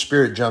 the Holy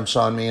Spirit jumps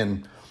on me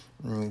and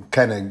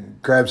kind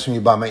of grabs me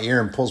by my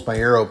ear and pulls my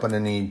ear open,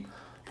 and he,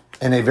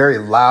 in a very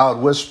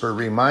loud whisper,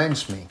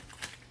 reminds me.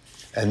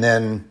 And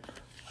then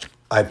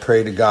I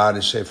pray to God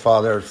and say,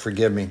 Father,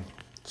 forgive me.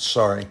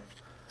 Sorry.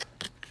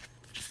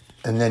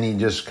 And then he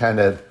just kind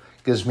of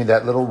gives me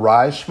that little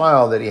wry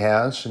smile that he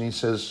has, and he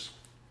says,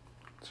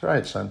 it's all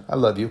right, son. I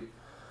love you.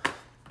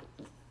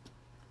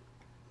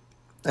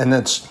 And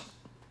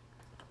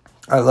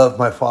I love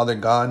my Father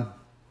God.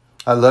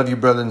 I love you,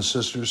 brothers and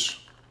sisters.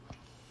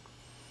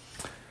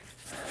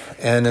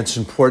 And it's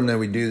important that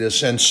we do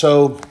this. And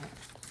so,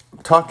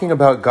 talking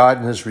about God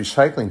and his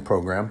recycling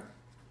program,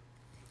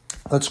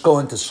 let's go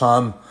into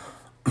Psalm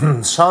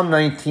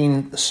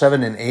 19,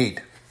 7 and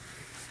 8.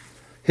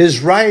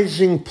 His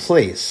rising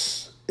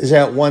place is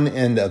at one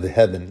end of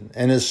heaven,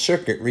 and his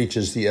circuit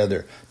reaches the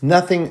other.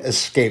 Nothing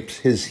escapes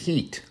his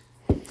heat.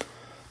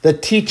 The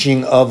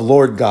teaching of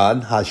Lord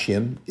God,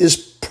 Hashem, is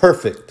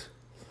perfect,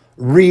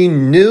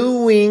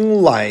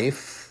 renewing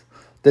life.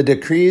 The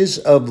decrees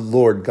of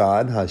Lord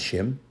God,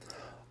 Hashem,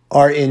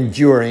 are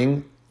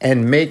enduring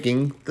and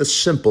making the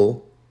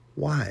simple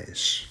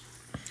wise.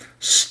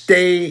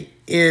 Stay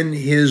in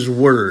his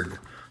word.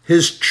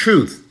 His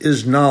truth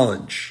is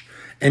knowledge.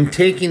 And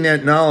taking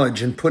that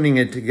knowledge and putting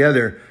it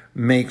together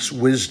makes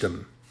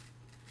wisdom.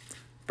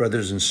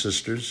 Brothers and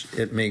sisters,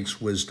 it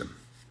makes wisdom.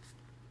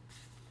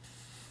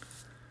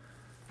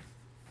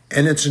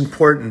 And it's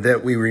important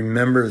that we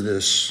remember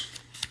this.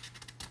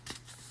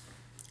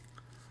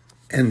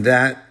 And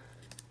that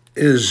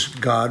is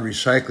God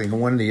recycling.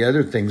 And one of the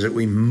other things that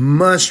we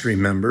must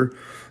remember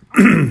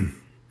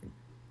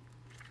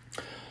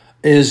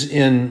is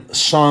in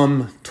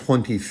Psalm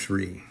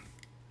 23.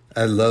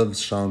 I love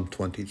Psalm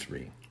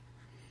 23.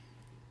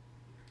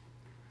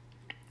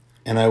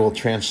 And I will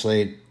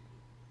translate,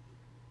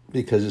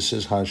 because it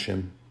says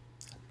Hashem.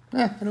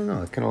 I don't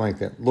know. I kind of like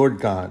that. Lord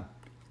God.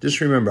 Just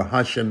remember,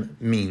 Hashem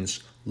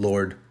means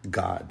Lord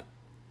God.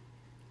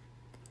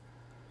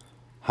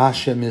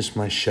 Hashem is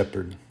my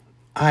shepherd.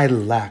 I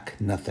lack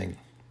nothing.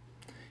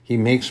 He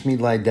makes me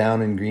lie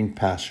down in green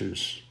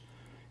pastures.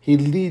 He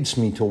leads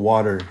me to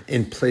water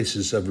in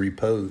places of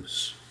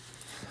repose.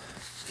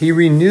 He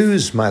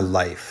renews my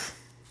life.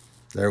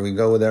 There we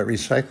go with that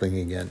recycling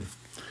again.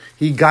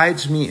 He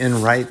guides me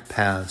in right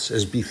paths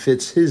as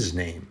befits his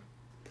name.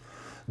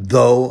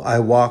 Though I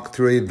walk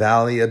through a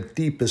valley of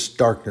deepest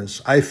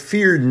darkness, I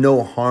fear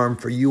no harm,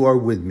 for you are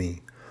with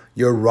me.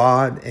 Your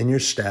rod and your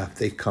staff,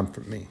 they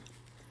comfort me.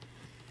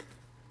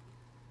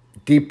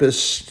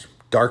 Deepest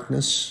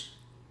darkness.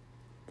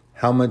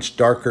 How much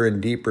darker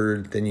and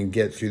deeper than you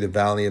get through the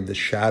valley of the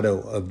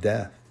shadow of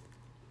death?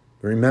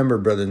 Remember,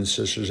 brothers and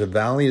sisters, a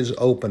valley is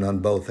open on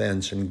both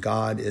ends, and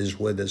God is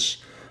with us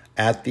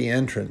at the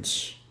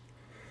entrance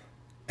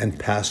and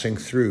passing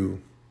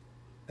through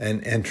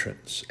an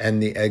entrance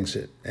and the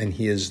exit, and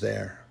he is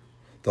there.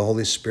 The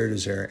Holy Spirit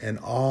is there, and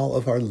all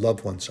of our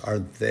loved ones are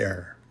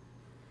there.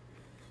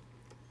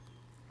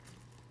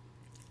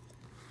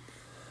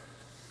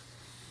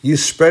 You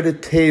spread a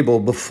table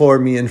before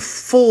me in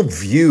full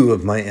view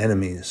of my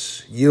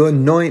enemies. You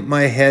anoint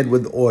my head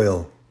with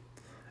oil,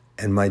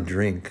 and my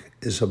drink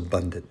is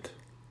abundant.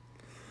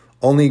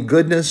 Only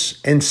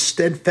goodness and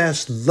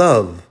steadfast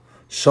love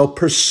shall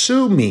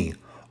pursue me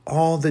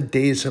all the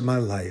days of my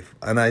life,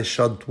 and I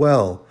shall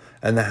dwell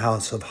in the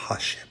house of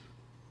Hashem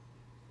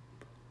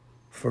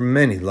for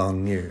many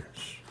long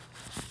years.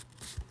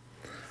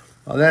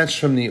 Now that's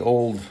from the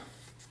old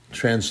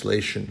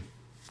translation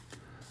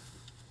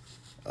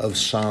of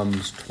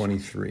Psalms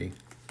 23,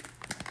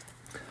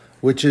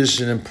 which is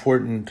an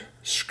important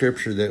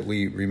scripture that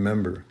we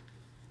remember,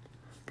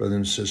 brothers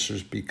and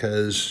sisters,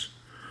 because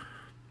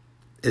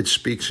it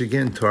speaks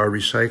again to our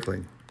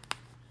recycling.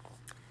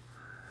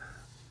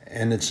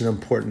 And it's an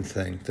important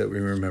thing that we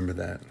remember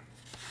that.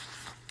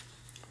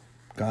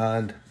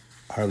 God,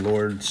 our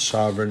Lord,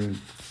 sovereign,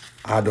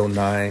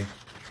 Adonai,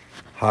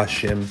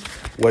 Hashem,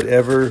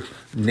 whatever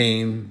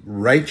name,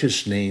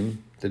 righteous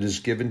name that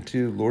is given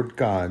to Lord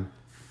God,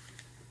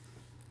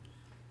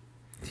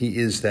 he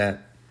is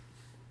that.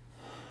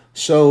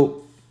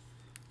 So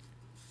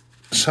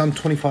Psalm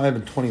 25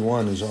 and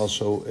 21 is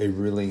also a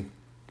really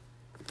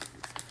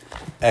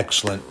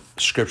excellent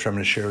scripture I'm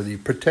going to share with you.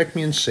 Protect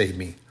me and save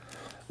me.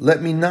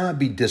 Let me not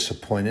be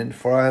disappointed,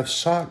 for I have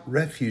sought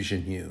refuge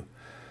in you.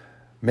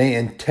 May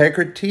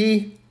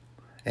integrity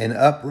and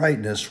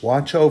uprightness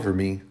watch over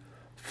me,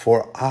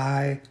 for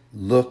I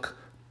look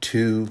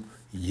to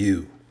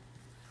you.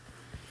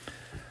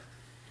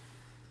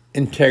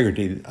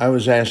 Integrity. I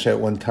was asked that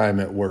one time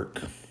at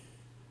work.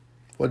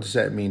 What does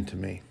that mean to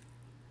me?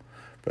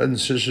 Brothers and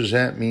sisters,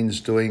 that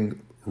means doing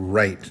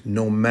right,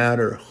 no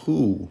matter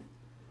who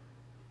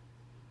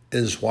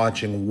is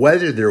watching,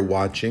 whether they're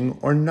watching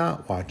or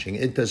not watching.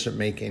 It doesn't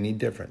make any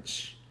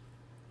difference.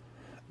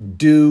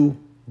 Do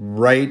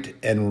right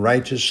and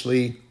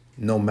righteously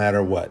no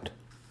matter what.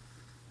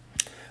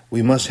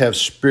 We must have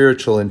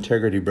spiritual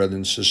integrity, brothers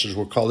and sisters.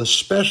 We're called,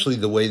 especially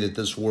the way that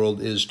this world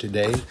is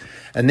today.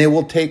 And they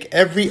will take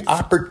every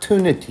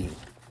opportunity.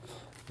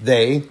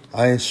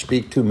 I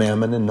speak to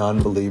mammon and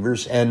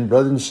non-believers, and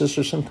brothers and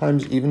sisters,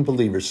 sometimes even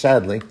believers,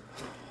 sadly.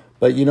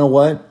 But you know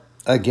what?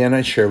 Again,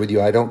 I share with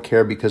you, I don't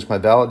care, because my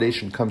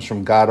validation comes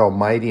from God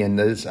Almighty, and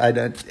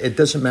it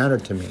doesn't matter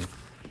to me.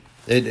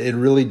 It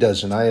really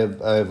doesn't. I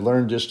have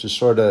learned just to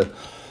sort of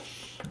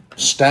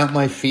stamp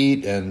my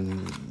feet,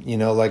 and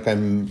like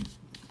I'm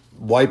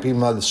wiping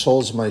the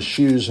soles of my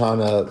shoes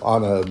on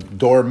a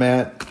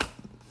doormat,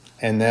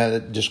 and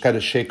that just got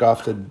to shake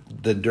off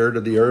the dirt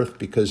of the earth,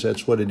 because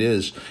that's what it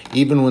is.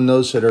 Even when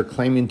those that are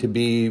claiming to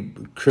be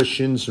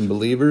Christians and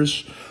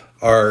believers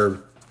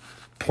are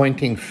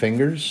pointing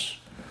fingers,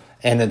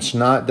 and it's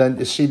not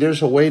done. See,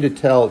 there's a way to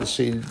tell.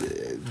 See,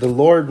 the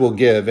Lord will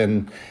give,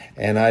 and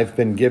I've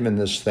been given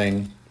this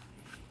thing.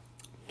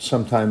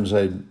 Sometimes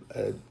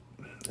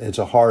it's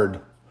a hard,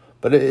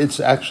 but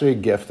it's actually a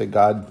gift that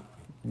God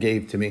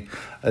gave to me.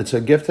 It's a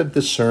gift of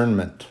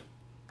discernment.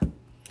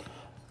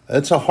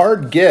 It's a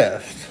hard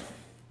gift,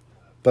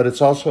 but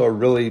it's also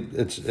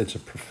it's a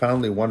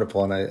profoundly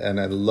wonderful, and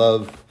I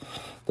love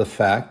the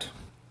fact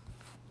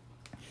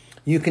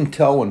you can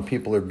tell when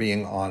people are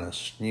being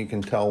honest. You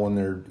can tell when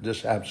they're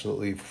just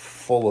absolutely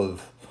full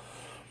of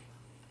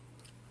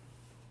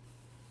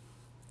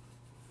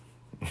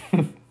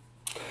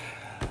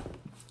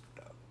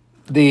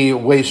the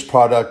waste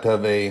product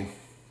of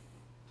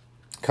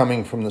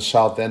coming from the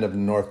south end of a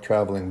north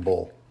traveling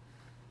bull.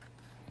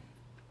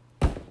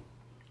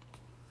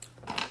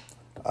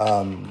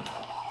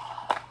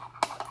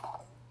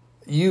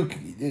 You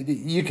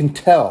can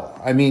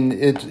tell. I mean,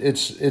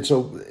 it's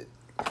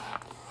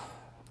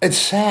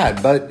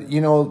sad, but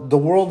the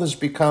world has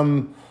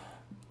become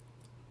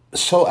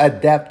so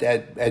adept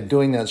at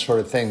doing that sort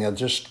of thing. They'll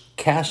just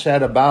cast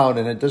that about,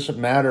 and it doesn't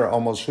matter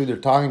almost who they're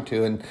talking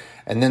to.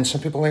 And then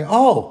some people are like,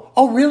 oh,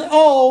 really?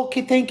 Oh,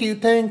 okay, thank you.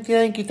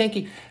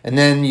 And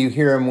then you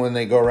hear them when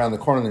they go around the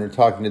corner and they're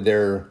talking to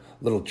their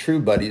little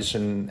true buddies,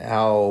 and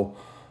how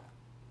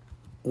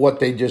what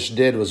they just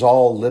did was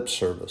all lip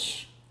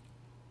service.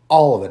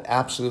 All of it,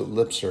 absolute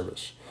lip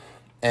service.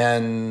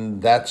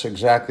 And that's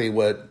exactly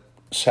what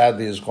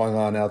sadly is going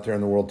on out there in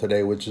the world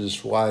today, which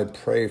is why I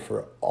pray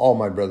for all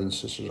my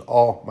brothers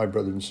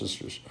and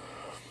sisters,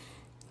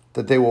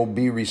 that they will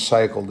be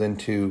recycled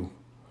into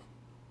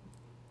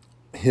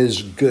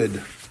His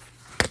goodness,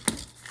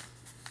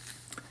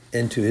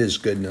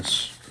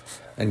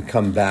 and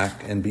come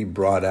back and be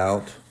brought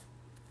out.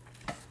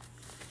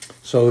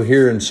 So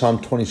here in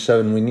Psalm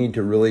 27, we need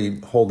to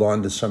really hold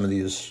on to some of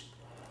these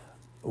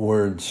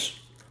words.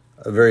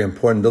 Very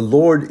important. The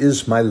Lord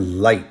is my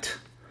light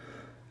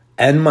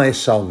and my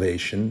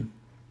salvation.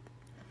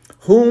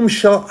 Whom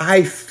shall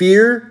I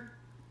fear?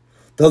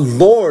 The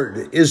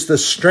Lord is the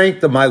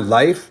strength of my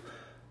life.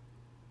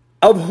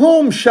 Of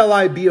whom shall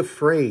I be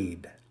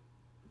afraid?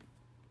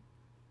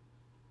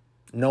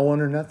 No one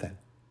or nothing.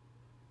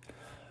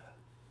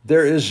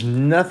 There is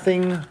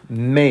nothing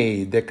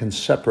made that can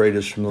separate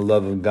us from the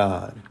love of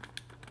God.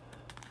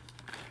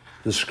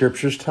 The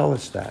scriptures tell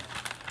us that.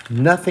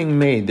 Nothing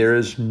made. There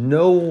is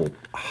no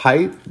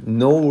height,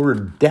 no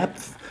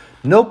depth,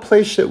 no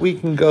place that we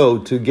can go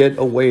to get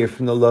away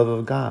from the love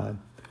of God.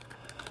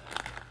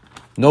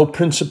 No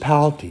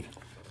principality.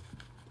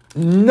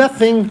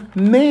 Nothing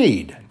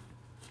made.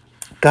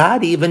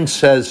 God even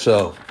says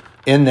so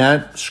in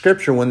that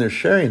scripture when they're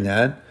sharing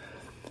that,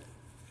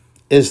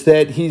 is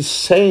that He's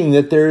saying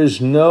that there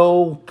is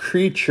no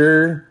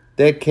creature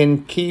that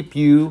can keep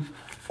you,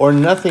 or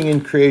nothing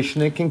in creation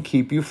that can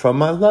keep you from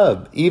my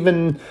love.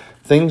 Even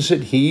things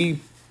that He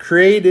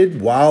created,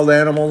 wild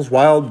animals,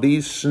 wild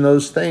beasts, and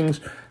those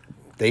things,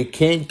 they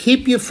can't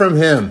keep you from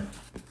Him.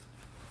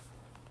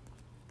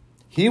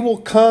 He will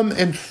come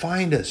and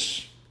find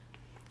us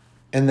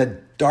in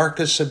the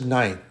darkest of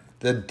night,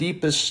 the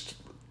deepest,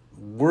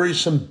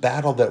 worrisome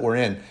battle that we're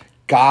in.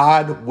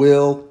 God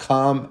will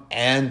come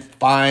and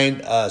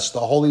find us. The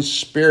Holy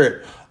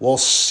Spirit will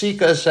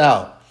seek us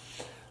out.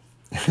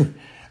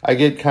 I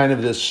get kind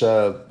of this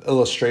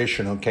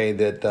illustration, okay,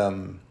 that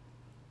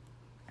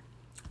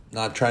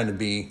not trying to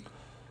be,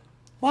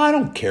 well, I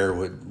don't care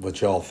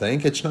what y'all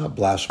think. It's not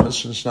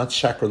blasphemous. It's not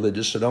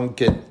sacrilegious. So don't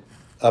get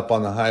up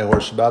on the high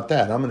horse about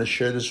that. I'm going to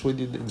share this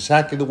with you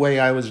exactly the way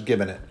I was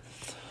given it.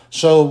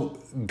 So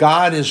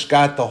God has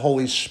got the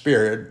Holy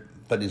Spirit,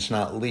 but it's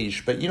not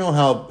leash. But you know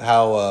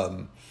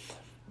how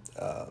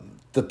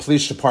the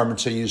police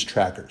departments, they use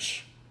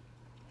trackers.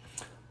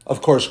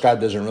 Of course,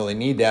 God doesn't really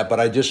need that, but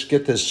I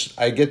get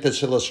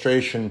this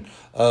illustration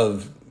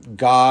of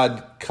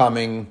God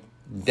coming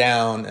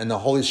down, and the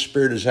Holy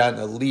Spirit is out in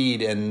the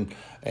lead and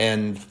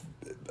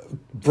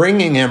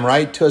bringing him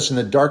right to us in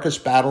the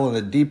darkest battle, in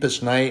the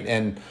deepest night,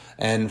 and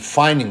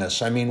finding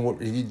us. I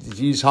mean,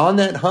 he's on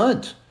that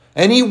hunt,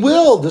 and he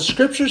will. The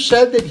scripture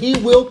said that he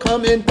will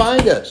come and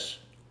find us.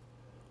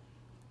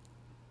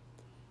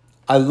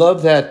 I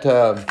love that.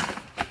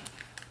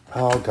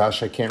 Oh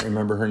gosh, I can't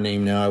remember her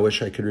name now. I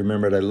wish I could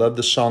remember it. I love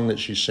the song that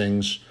she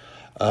sings.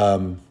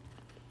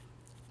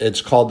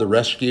 It's called "The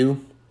Rescue,"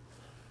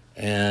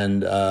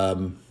 and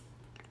oh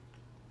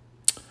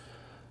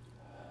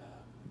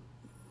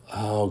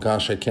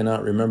gosh, I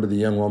cannot remember the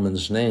young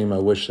woman's name. I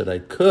wish that I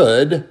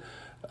could.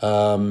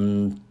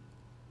 Tasha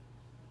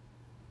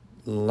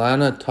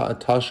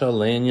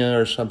Lania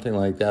or something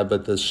like that.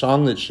 But the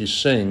song that she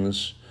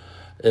sings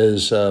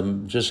is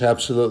just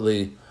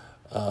absolutely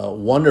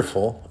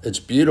wonderful. It's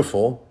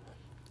beautiful,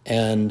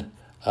 and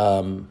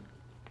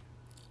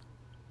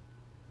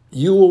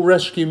 "You Will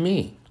Rescue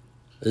Me"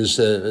 is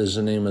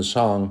the name of the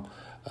song.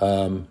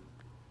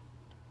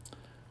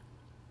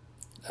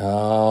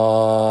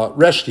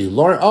 Rescue,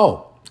 Lauren.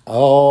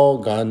 Oh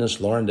goodness,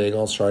 Lauren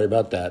Daigle. Sorry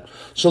about that.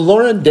 So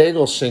Lauren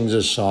Daigle sings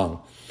this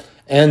song,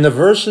 and the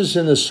verses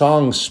in the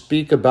song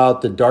speak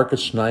about the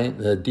darkest night,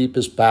 the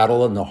deepest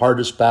battle, and the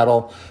hardest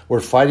battle we're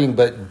fighting.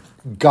 But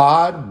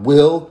God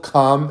will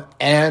come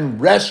and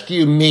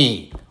rescue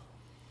me.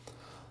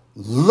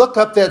 Look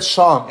up that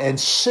song and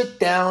sit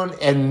down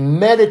and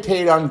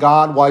meditate on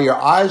God while your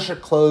eyes are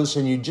closed,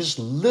 and you just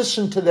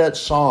listen to that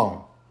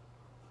song.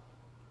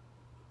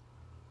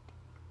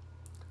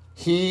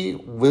 He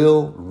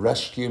will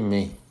rescue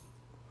me.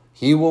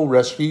 He will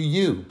rescue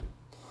you.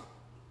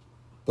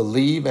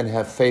 Believe and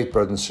have faith,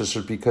 brothers and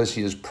sisters, because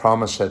he has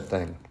promised that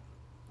thing.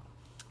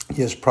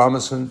 He has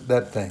promised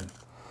that thing.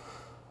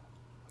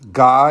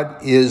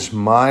 God is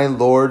my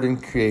Lord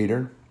and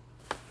Creator.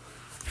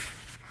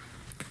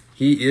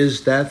 He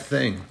is that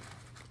thing.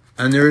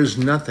 And there is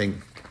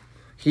nothing.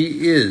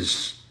 He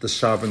is the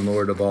sovereign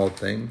Lord of all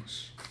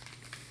things.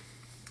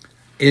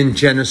 In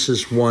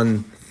Genesis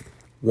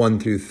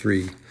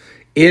 1:1-3.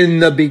 In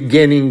the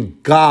beginning,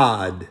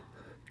 God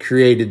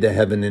created the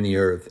heaven and the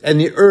earth. And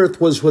the earth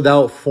was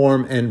without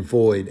form and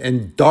void.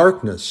 And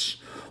darkness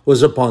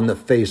was upon the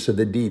face of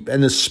the deep.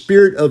 And the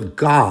Spirit of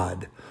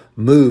God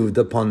moved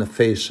upon the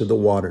face of the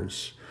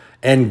waters.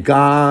 And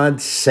God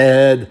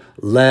said,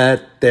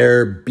 "Let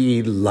there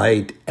be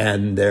light,"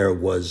 and there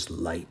was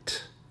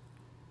light.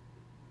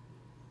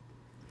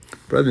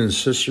 Brothers and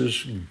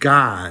sisters,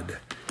 God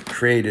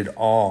created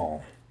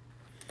all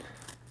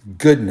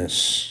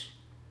goodness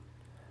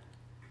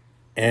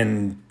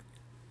and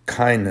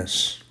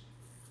kindness.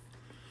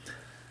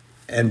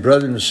 And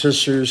brothers and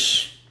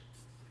sisters,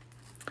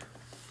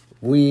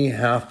 we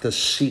have to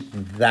seek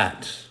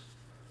that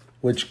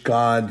which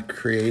God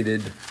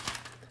created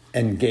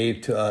and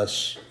gave to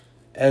us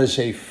as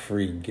a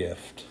free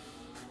gift.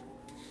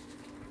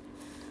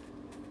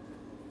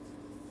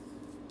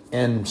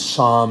 In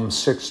Psalm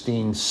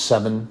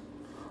 16:7,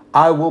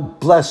 "I will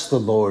bless the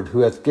Lord who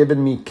hath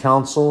given me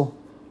counsel.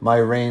 My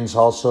reins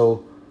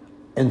also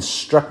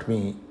instruct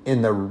me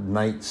in the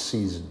night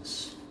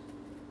seasons."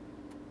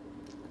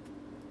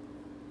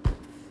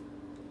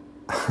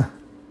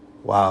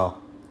 Wow.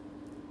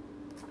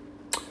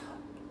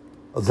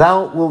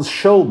 "Thou wilt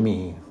show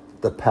me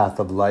the path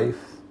of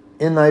life.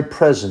 In thy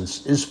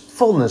presence is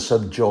fullness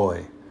of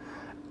joy.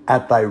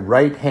 At thy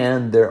right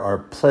hand there are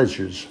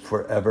pleasures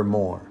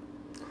forevermore."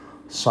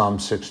 Psalm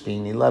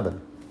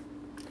 16:11.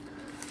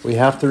 We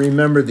have to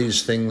remember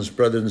these things,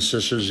 brothers and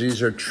sisters.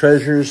 These are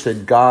treasures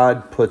that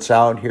God puts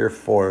out here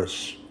for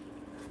us.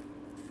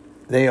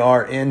 They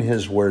are in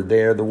his word.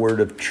 They are the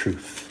word of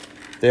truth.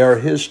 They are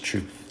his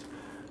truth,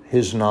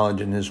 his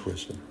knowledge, and his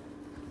wisdom.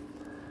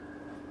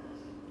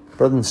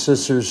 Brothers and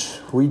sisters,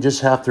 we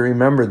just have to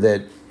remember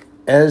that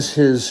as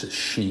his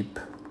sheep,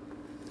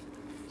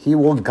 he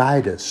will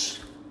guide us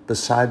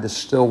beside the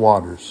still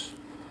waters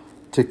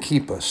to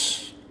keep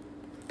us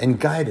and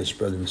guide us,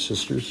 brothers and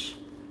sisters.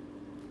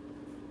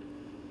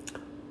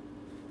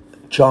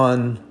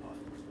 John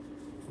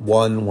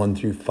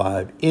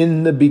 1:1-5.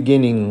 "In the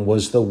beginning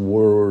was the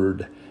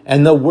Word,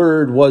 and the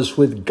Word was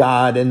with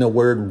God, and the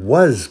Word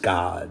was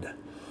God.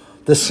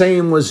 The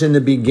same was in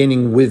the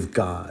beginning with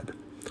God.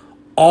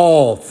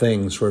 All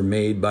things were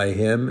made by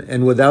him,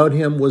 and without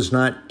him was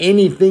not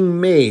anything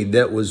made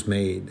that was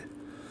made.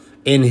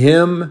 In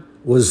him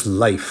was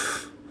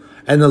life,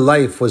 and the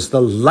life was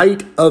the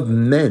light of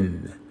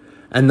men.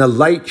 And the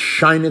light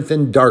shineth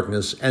in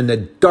darkness, and the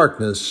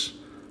darkness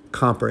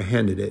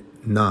comprehended it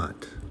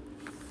not."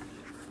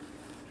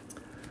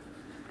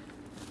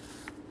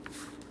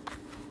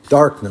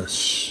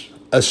 Darkness,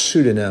 a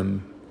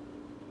pseudonym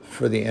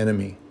for the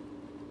enemy.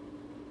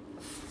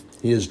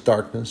 He is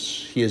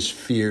darkness. He is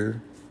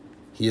fear.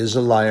 He is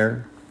a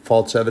liar.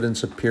 False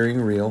evidence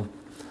appearing real.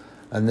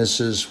 And this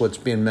is what's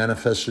being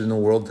manifested in the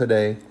world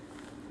today,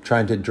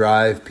 trying to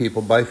drive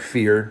people by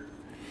fear.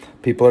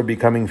 People are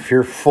becoming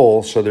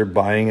fearful, so they're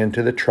buying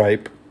into the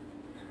tripe,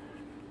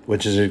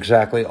 which is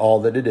exactly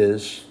all that it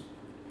is.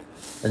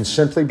 And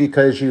simply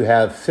because you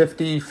have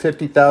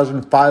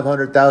 50,000,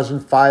 500,000,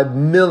 5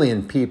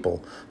 million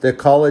people that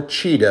call a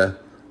cheetah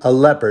a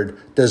leopard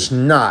does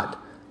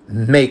not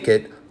make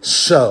it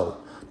so.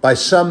 By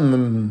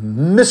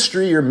some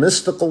mystery or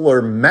mystical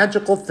or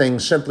magical thing,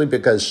 simply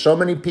because so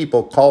many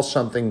people call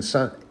something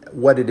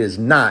what it is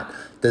not,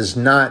 does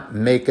not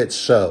make it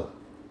so.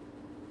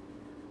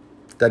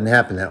 Doesn't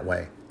happen that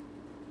way.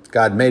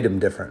 God made them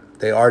different.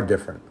 They are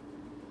different.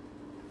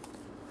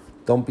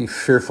 Don't be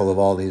fearful of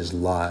all these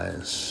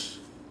lies.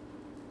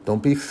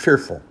 Don't be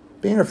fearful.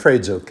 Being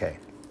afraid is okay.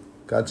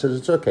 God says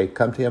it's okay.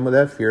 Come to him with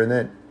that fear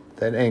and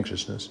that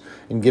anxiousness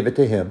and give it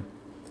to him.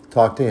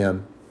 Talk to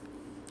him.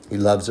 He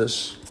loves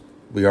us.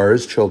 We are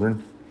his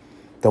children.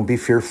 Don't be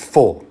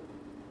fearful.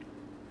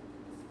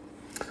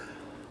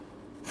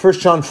 1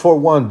 John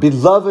 4:1,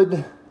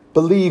 Beloved,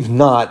 believe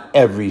not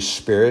every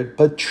spirit,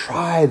 but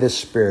try the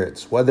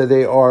spirits, whether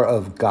they are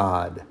of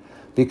God,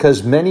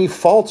 because many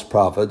false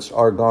prophets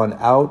are gone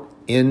out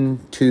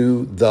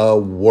into the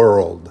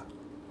world.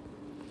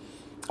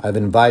 I've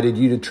invited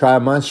you to try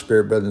my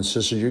spirit, brothers and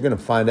sisters. You're going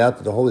to find out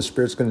that the Holy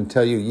Spirit's going to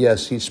tell you,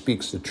 yes, he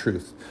speaks the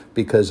truth,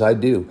 because I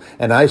do.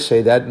 And I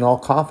say that in all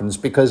confidence,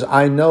 because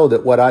I know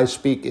that what I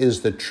speak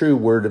is the true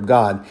word of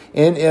God.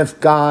 And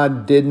if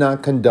God did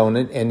not condone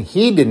it and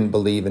he didn't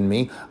believe in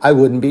me, I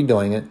wouldn't be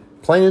doing it.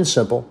 Plain and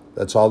simple.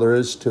 That's all there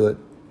is to it.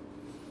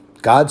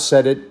 God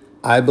said it.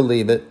 I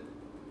believe it.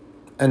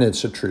 And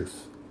it's the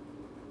truth.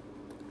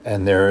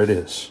 And there it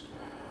is.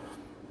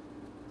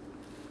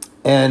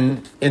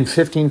 And in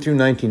 15 through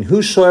 19,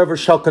 whosoever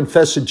shall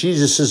confess that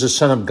Jesus is the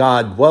Son of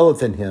God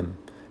dwelleth in him,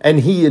 and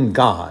he in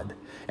God.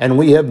 And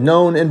we have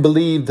known and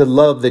believed the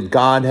love that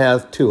God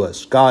hath to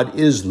us. God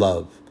is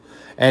love.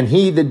 And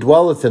he that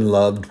dwelleth in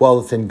love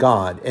dwelleth in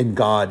God, and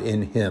God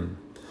in him.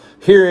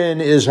 Herein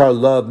is our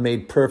love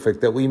made perfect,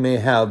 that we may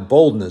have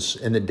boldness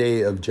in the day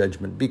of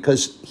judgment.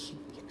 Because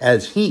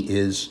as he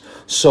is,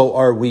 so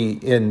are we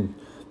in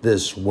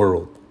this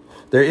world.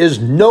 There is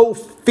no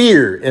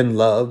fear in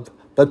love,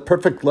 but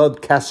perfect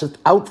love casteth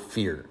out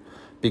fear,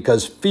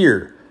 because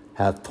fear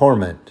hath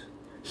torment.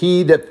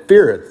 He that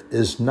feareth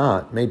is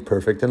not made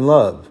perfect in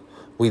love.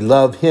 We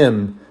love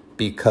him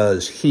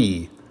because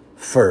he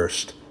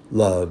first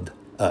loved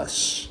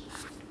us.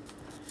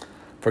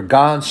 For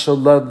God so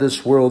loved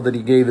this world that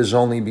he gave his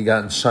only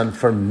begotten Son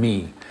for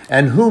me,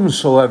 and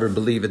whomsoever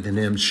believeth in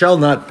him shall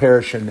not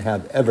perish and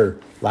have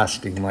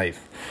everlasting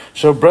life.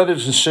 So,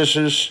 brothers and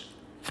sisters,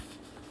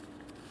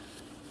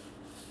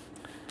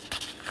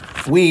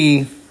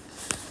 we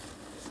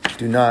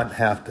do not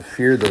have to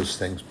fear those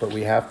things, but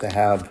we have to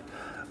have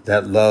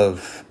that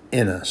love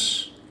in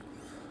us.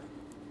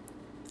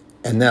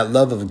 And that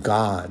love of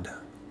God,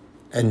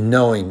 and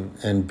knowing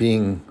and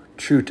being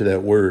true to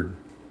that word.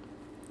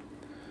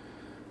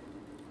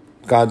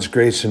 God's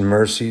grace and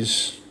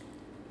mercies.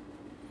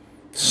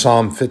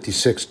 Psalm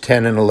 56,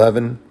 10 and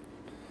 11.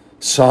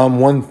 Psalm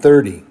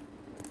 130,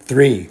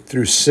 3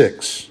 through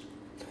 6.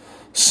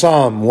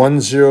 Psalm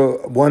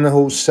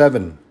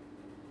 107,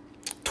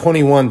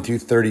 21 through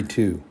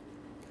 32.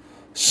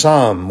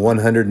 Psalm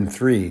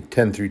 103,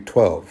 10 through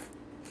 12.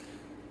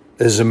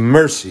 Is a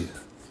mercy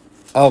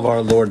of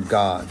our Lord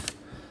God.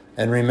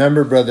 And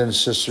remember, brothers and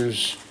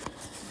sisters,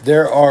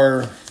 there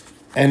are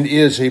and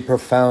is a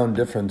profound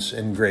difference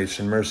in grace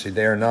and mercy.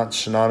 They are not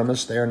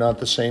synonymous. They are not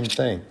the same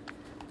thing.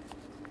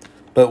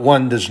 But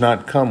one does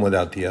not come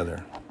without the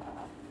other.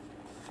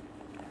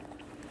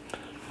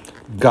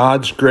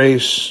 God's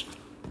grace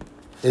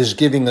is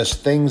giving us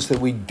things that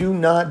we do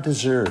not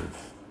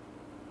deserve.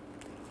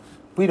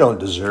 We don't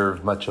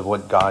deserve much of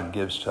what God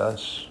gives to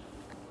us.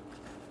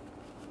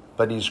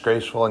 But he's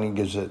graceful and he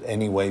gives it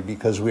anyway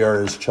because we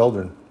are his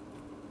children.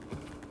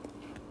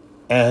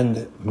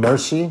 And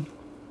mercy,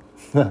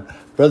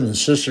 brothers and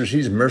sisters,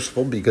 he's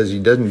merciful because he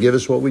doesn't give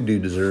us what we do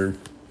deserve.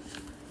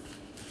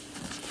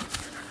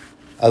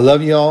 I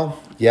love you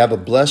all. You have a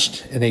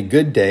blessed and a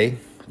good day.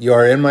 You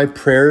are in my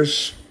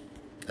prayers,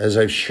 as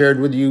I've shared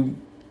with you,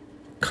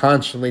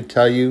 constantly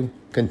tell you,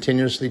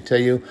 continuously tell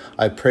you,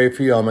 I pray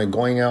for you on my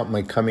going out and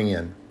my coming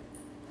in.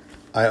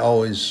 I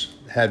always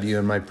have you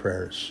in my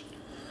prayers.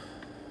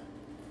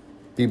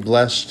 Be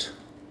blessed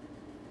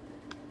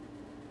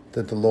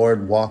that the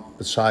Lord walk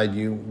beside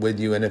you, with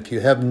you. And if you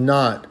have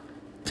not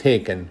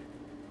taken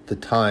the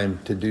time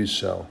to do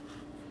so,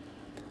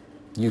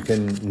 you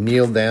can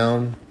kneel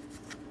down,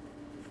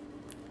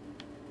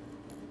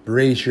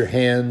 raise your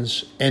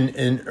hands, and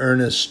in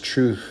earnest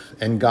truth,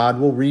 and God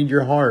will read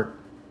your heart.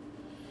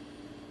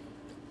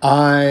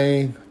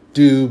 I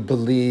do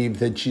believe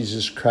that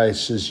Jesus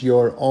Christ is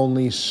your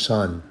only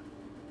Son,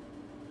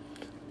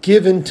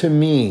 given to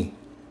me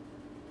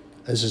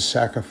as a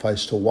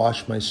sacrifice to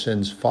wash my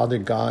sins. Father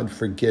God,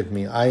 forgive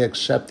me. I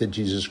accept that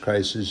Jesus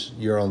Christ is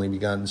your only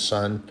begotten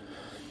Son.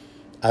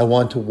 I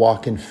want to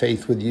walk in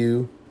faith with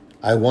you.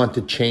 I want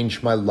to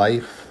change my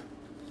life.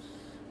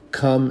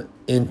 Come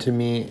into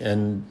me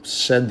and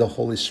send the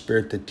Holy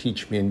Spirit to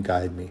teach me and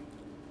guide me.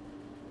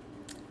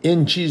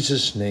 In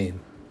Jesus' name,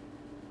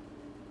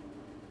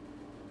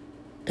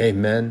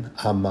 amen,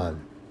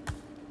 amen.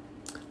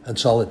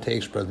 That's all it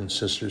takes, brothers and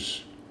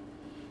sisters.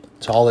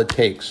 It's all it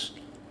takes.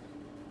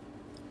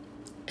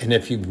 And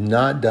if you've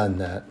not done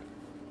that,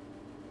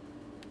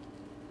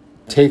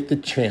 take the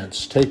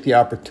chance, take the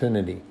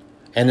opportunity.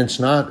 And it's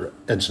not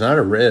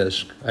a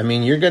risk. I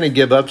mean, you're going to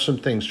give up some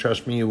things.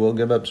 Trust me, you will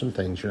give up some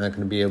things. You're not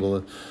going to be able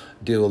to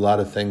do a lot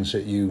of things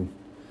that you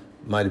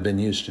might have been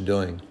used to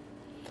doing.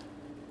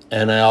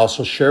 And I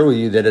also share with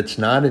you that it's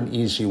not an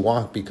easy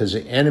walk because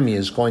the enemy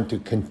is going to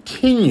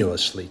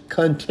continuously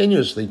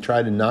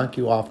try to knock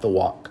you off the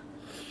walk.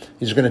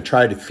 He's going to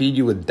try to feed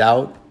you with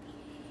doubt,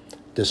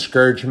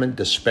 discouragement,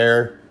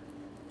 despair.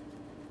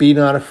 Be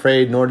not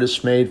afraid nor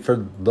dismayed,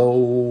 for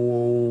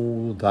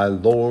though thy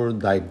Lord,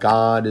 thy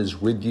God,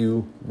 is with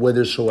you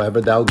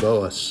whithersoever thou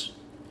goest.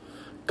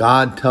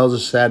 God tells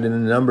us that in a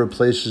number of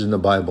places in the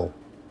Bible.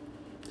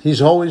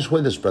 He's always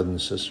with us, brothers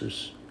and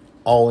sisters.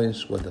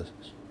 Always with us.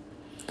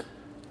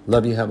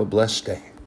 Love you. Have a blessed day.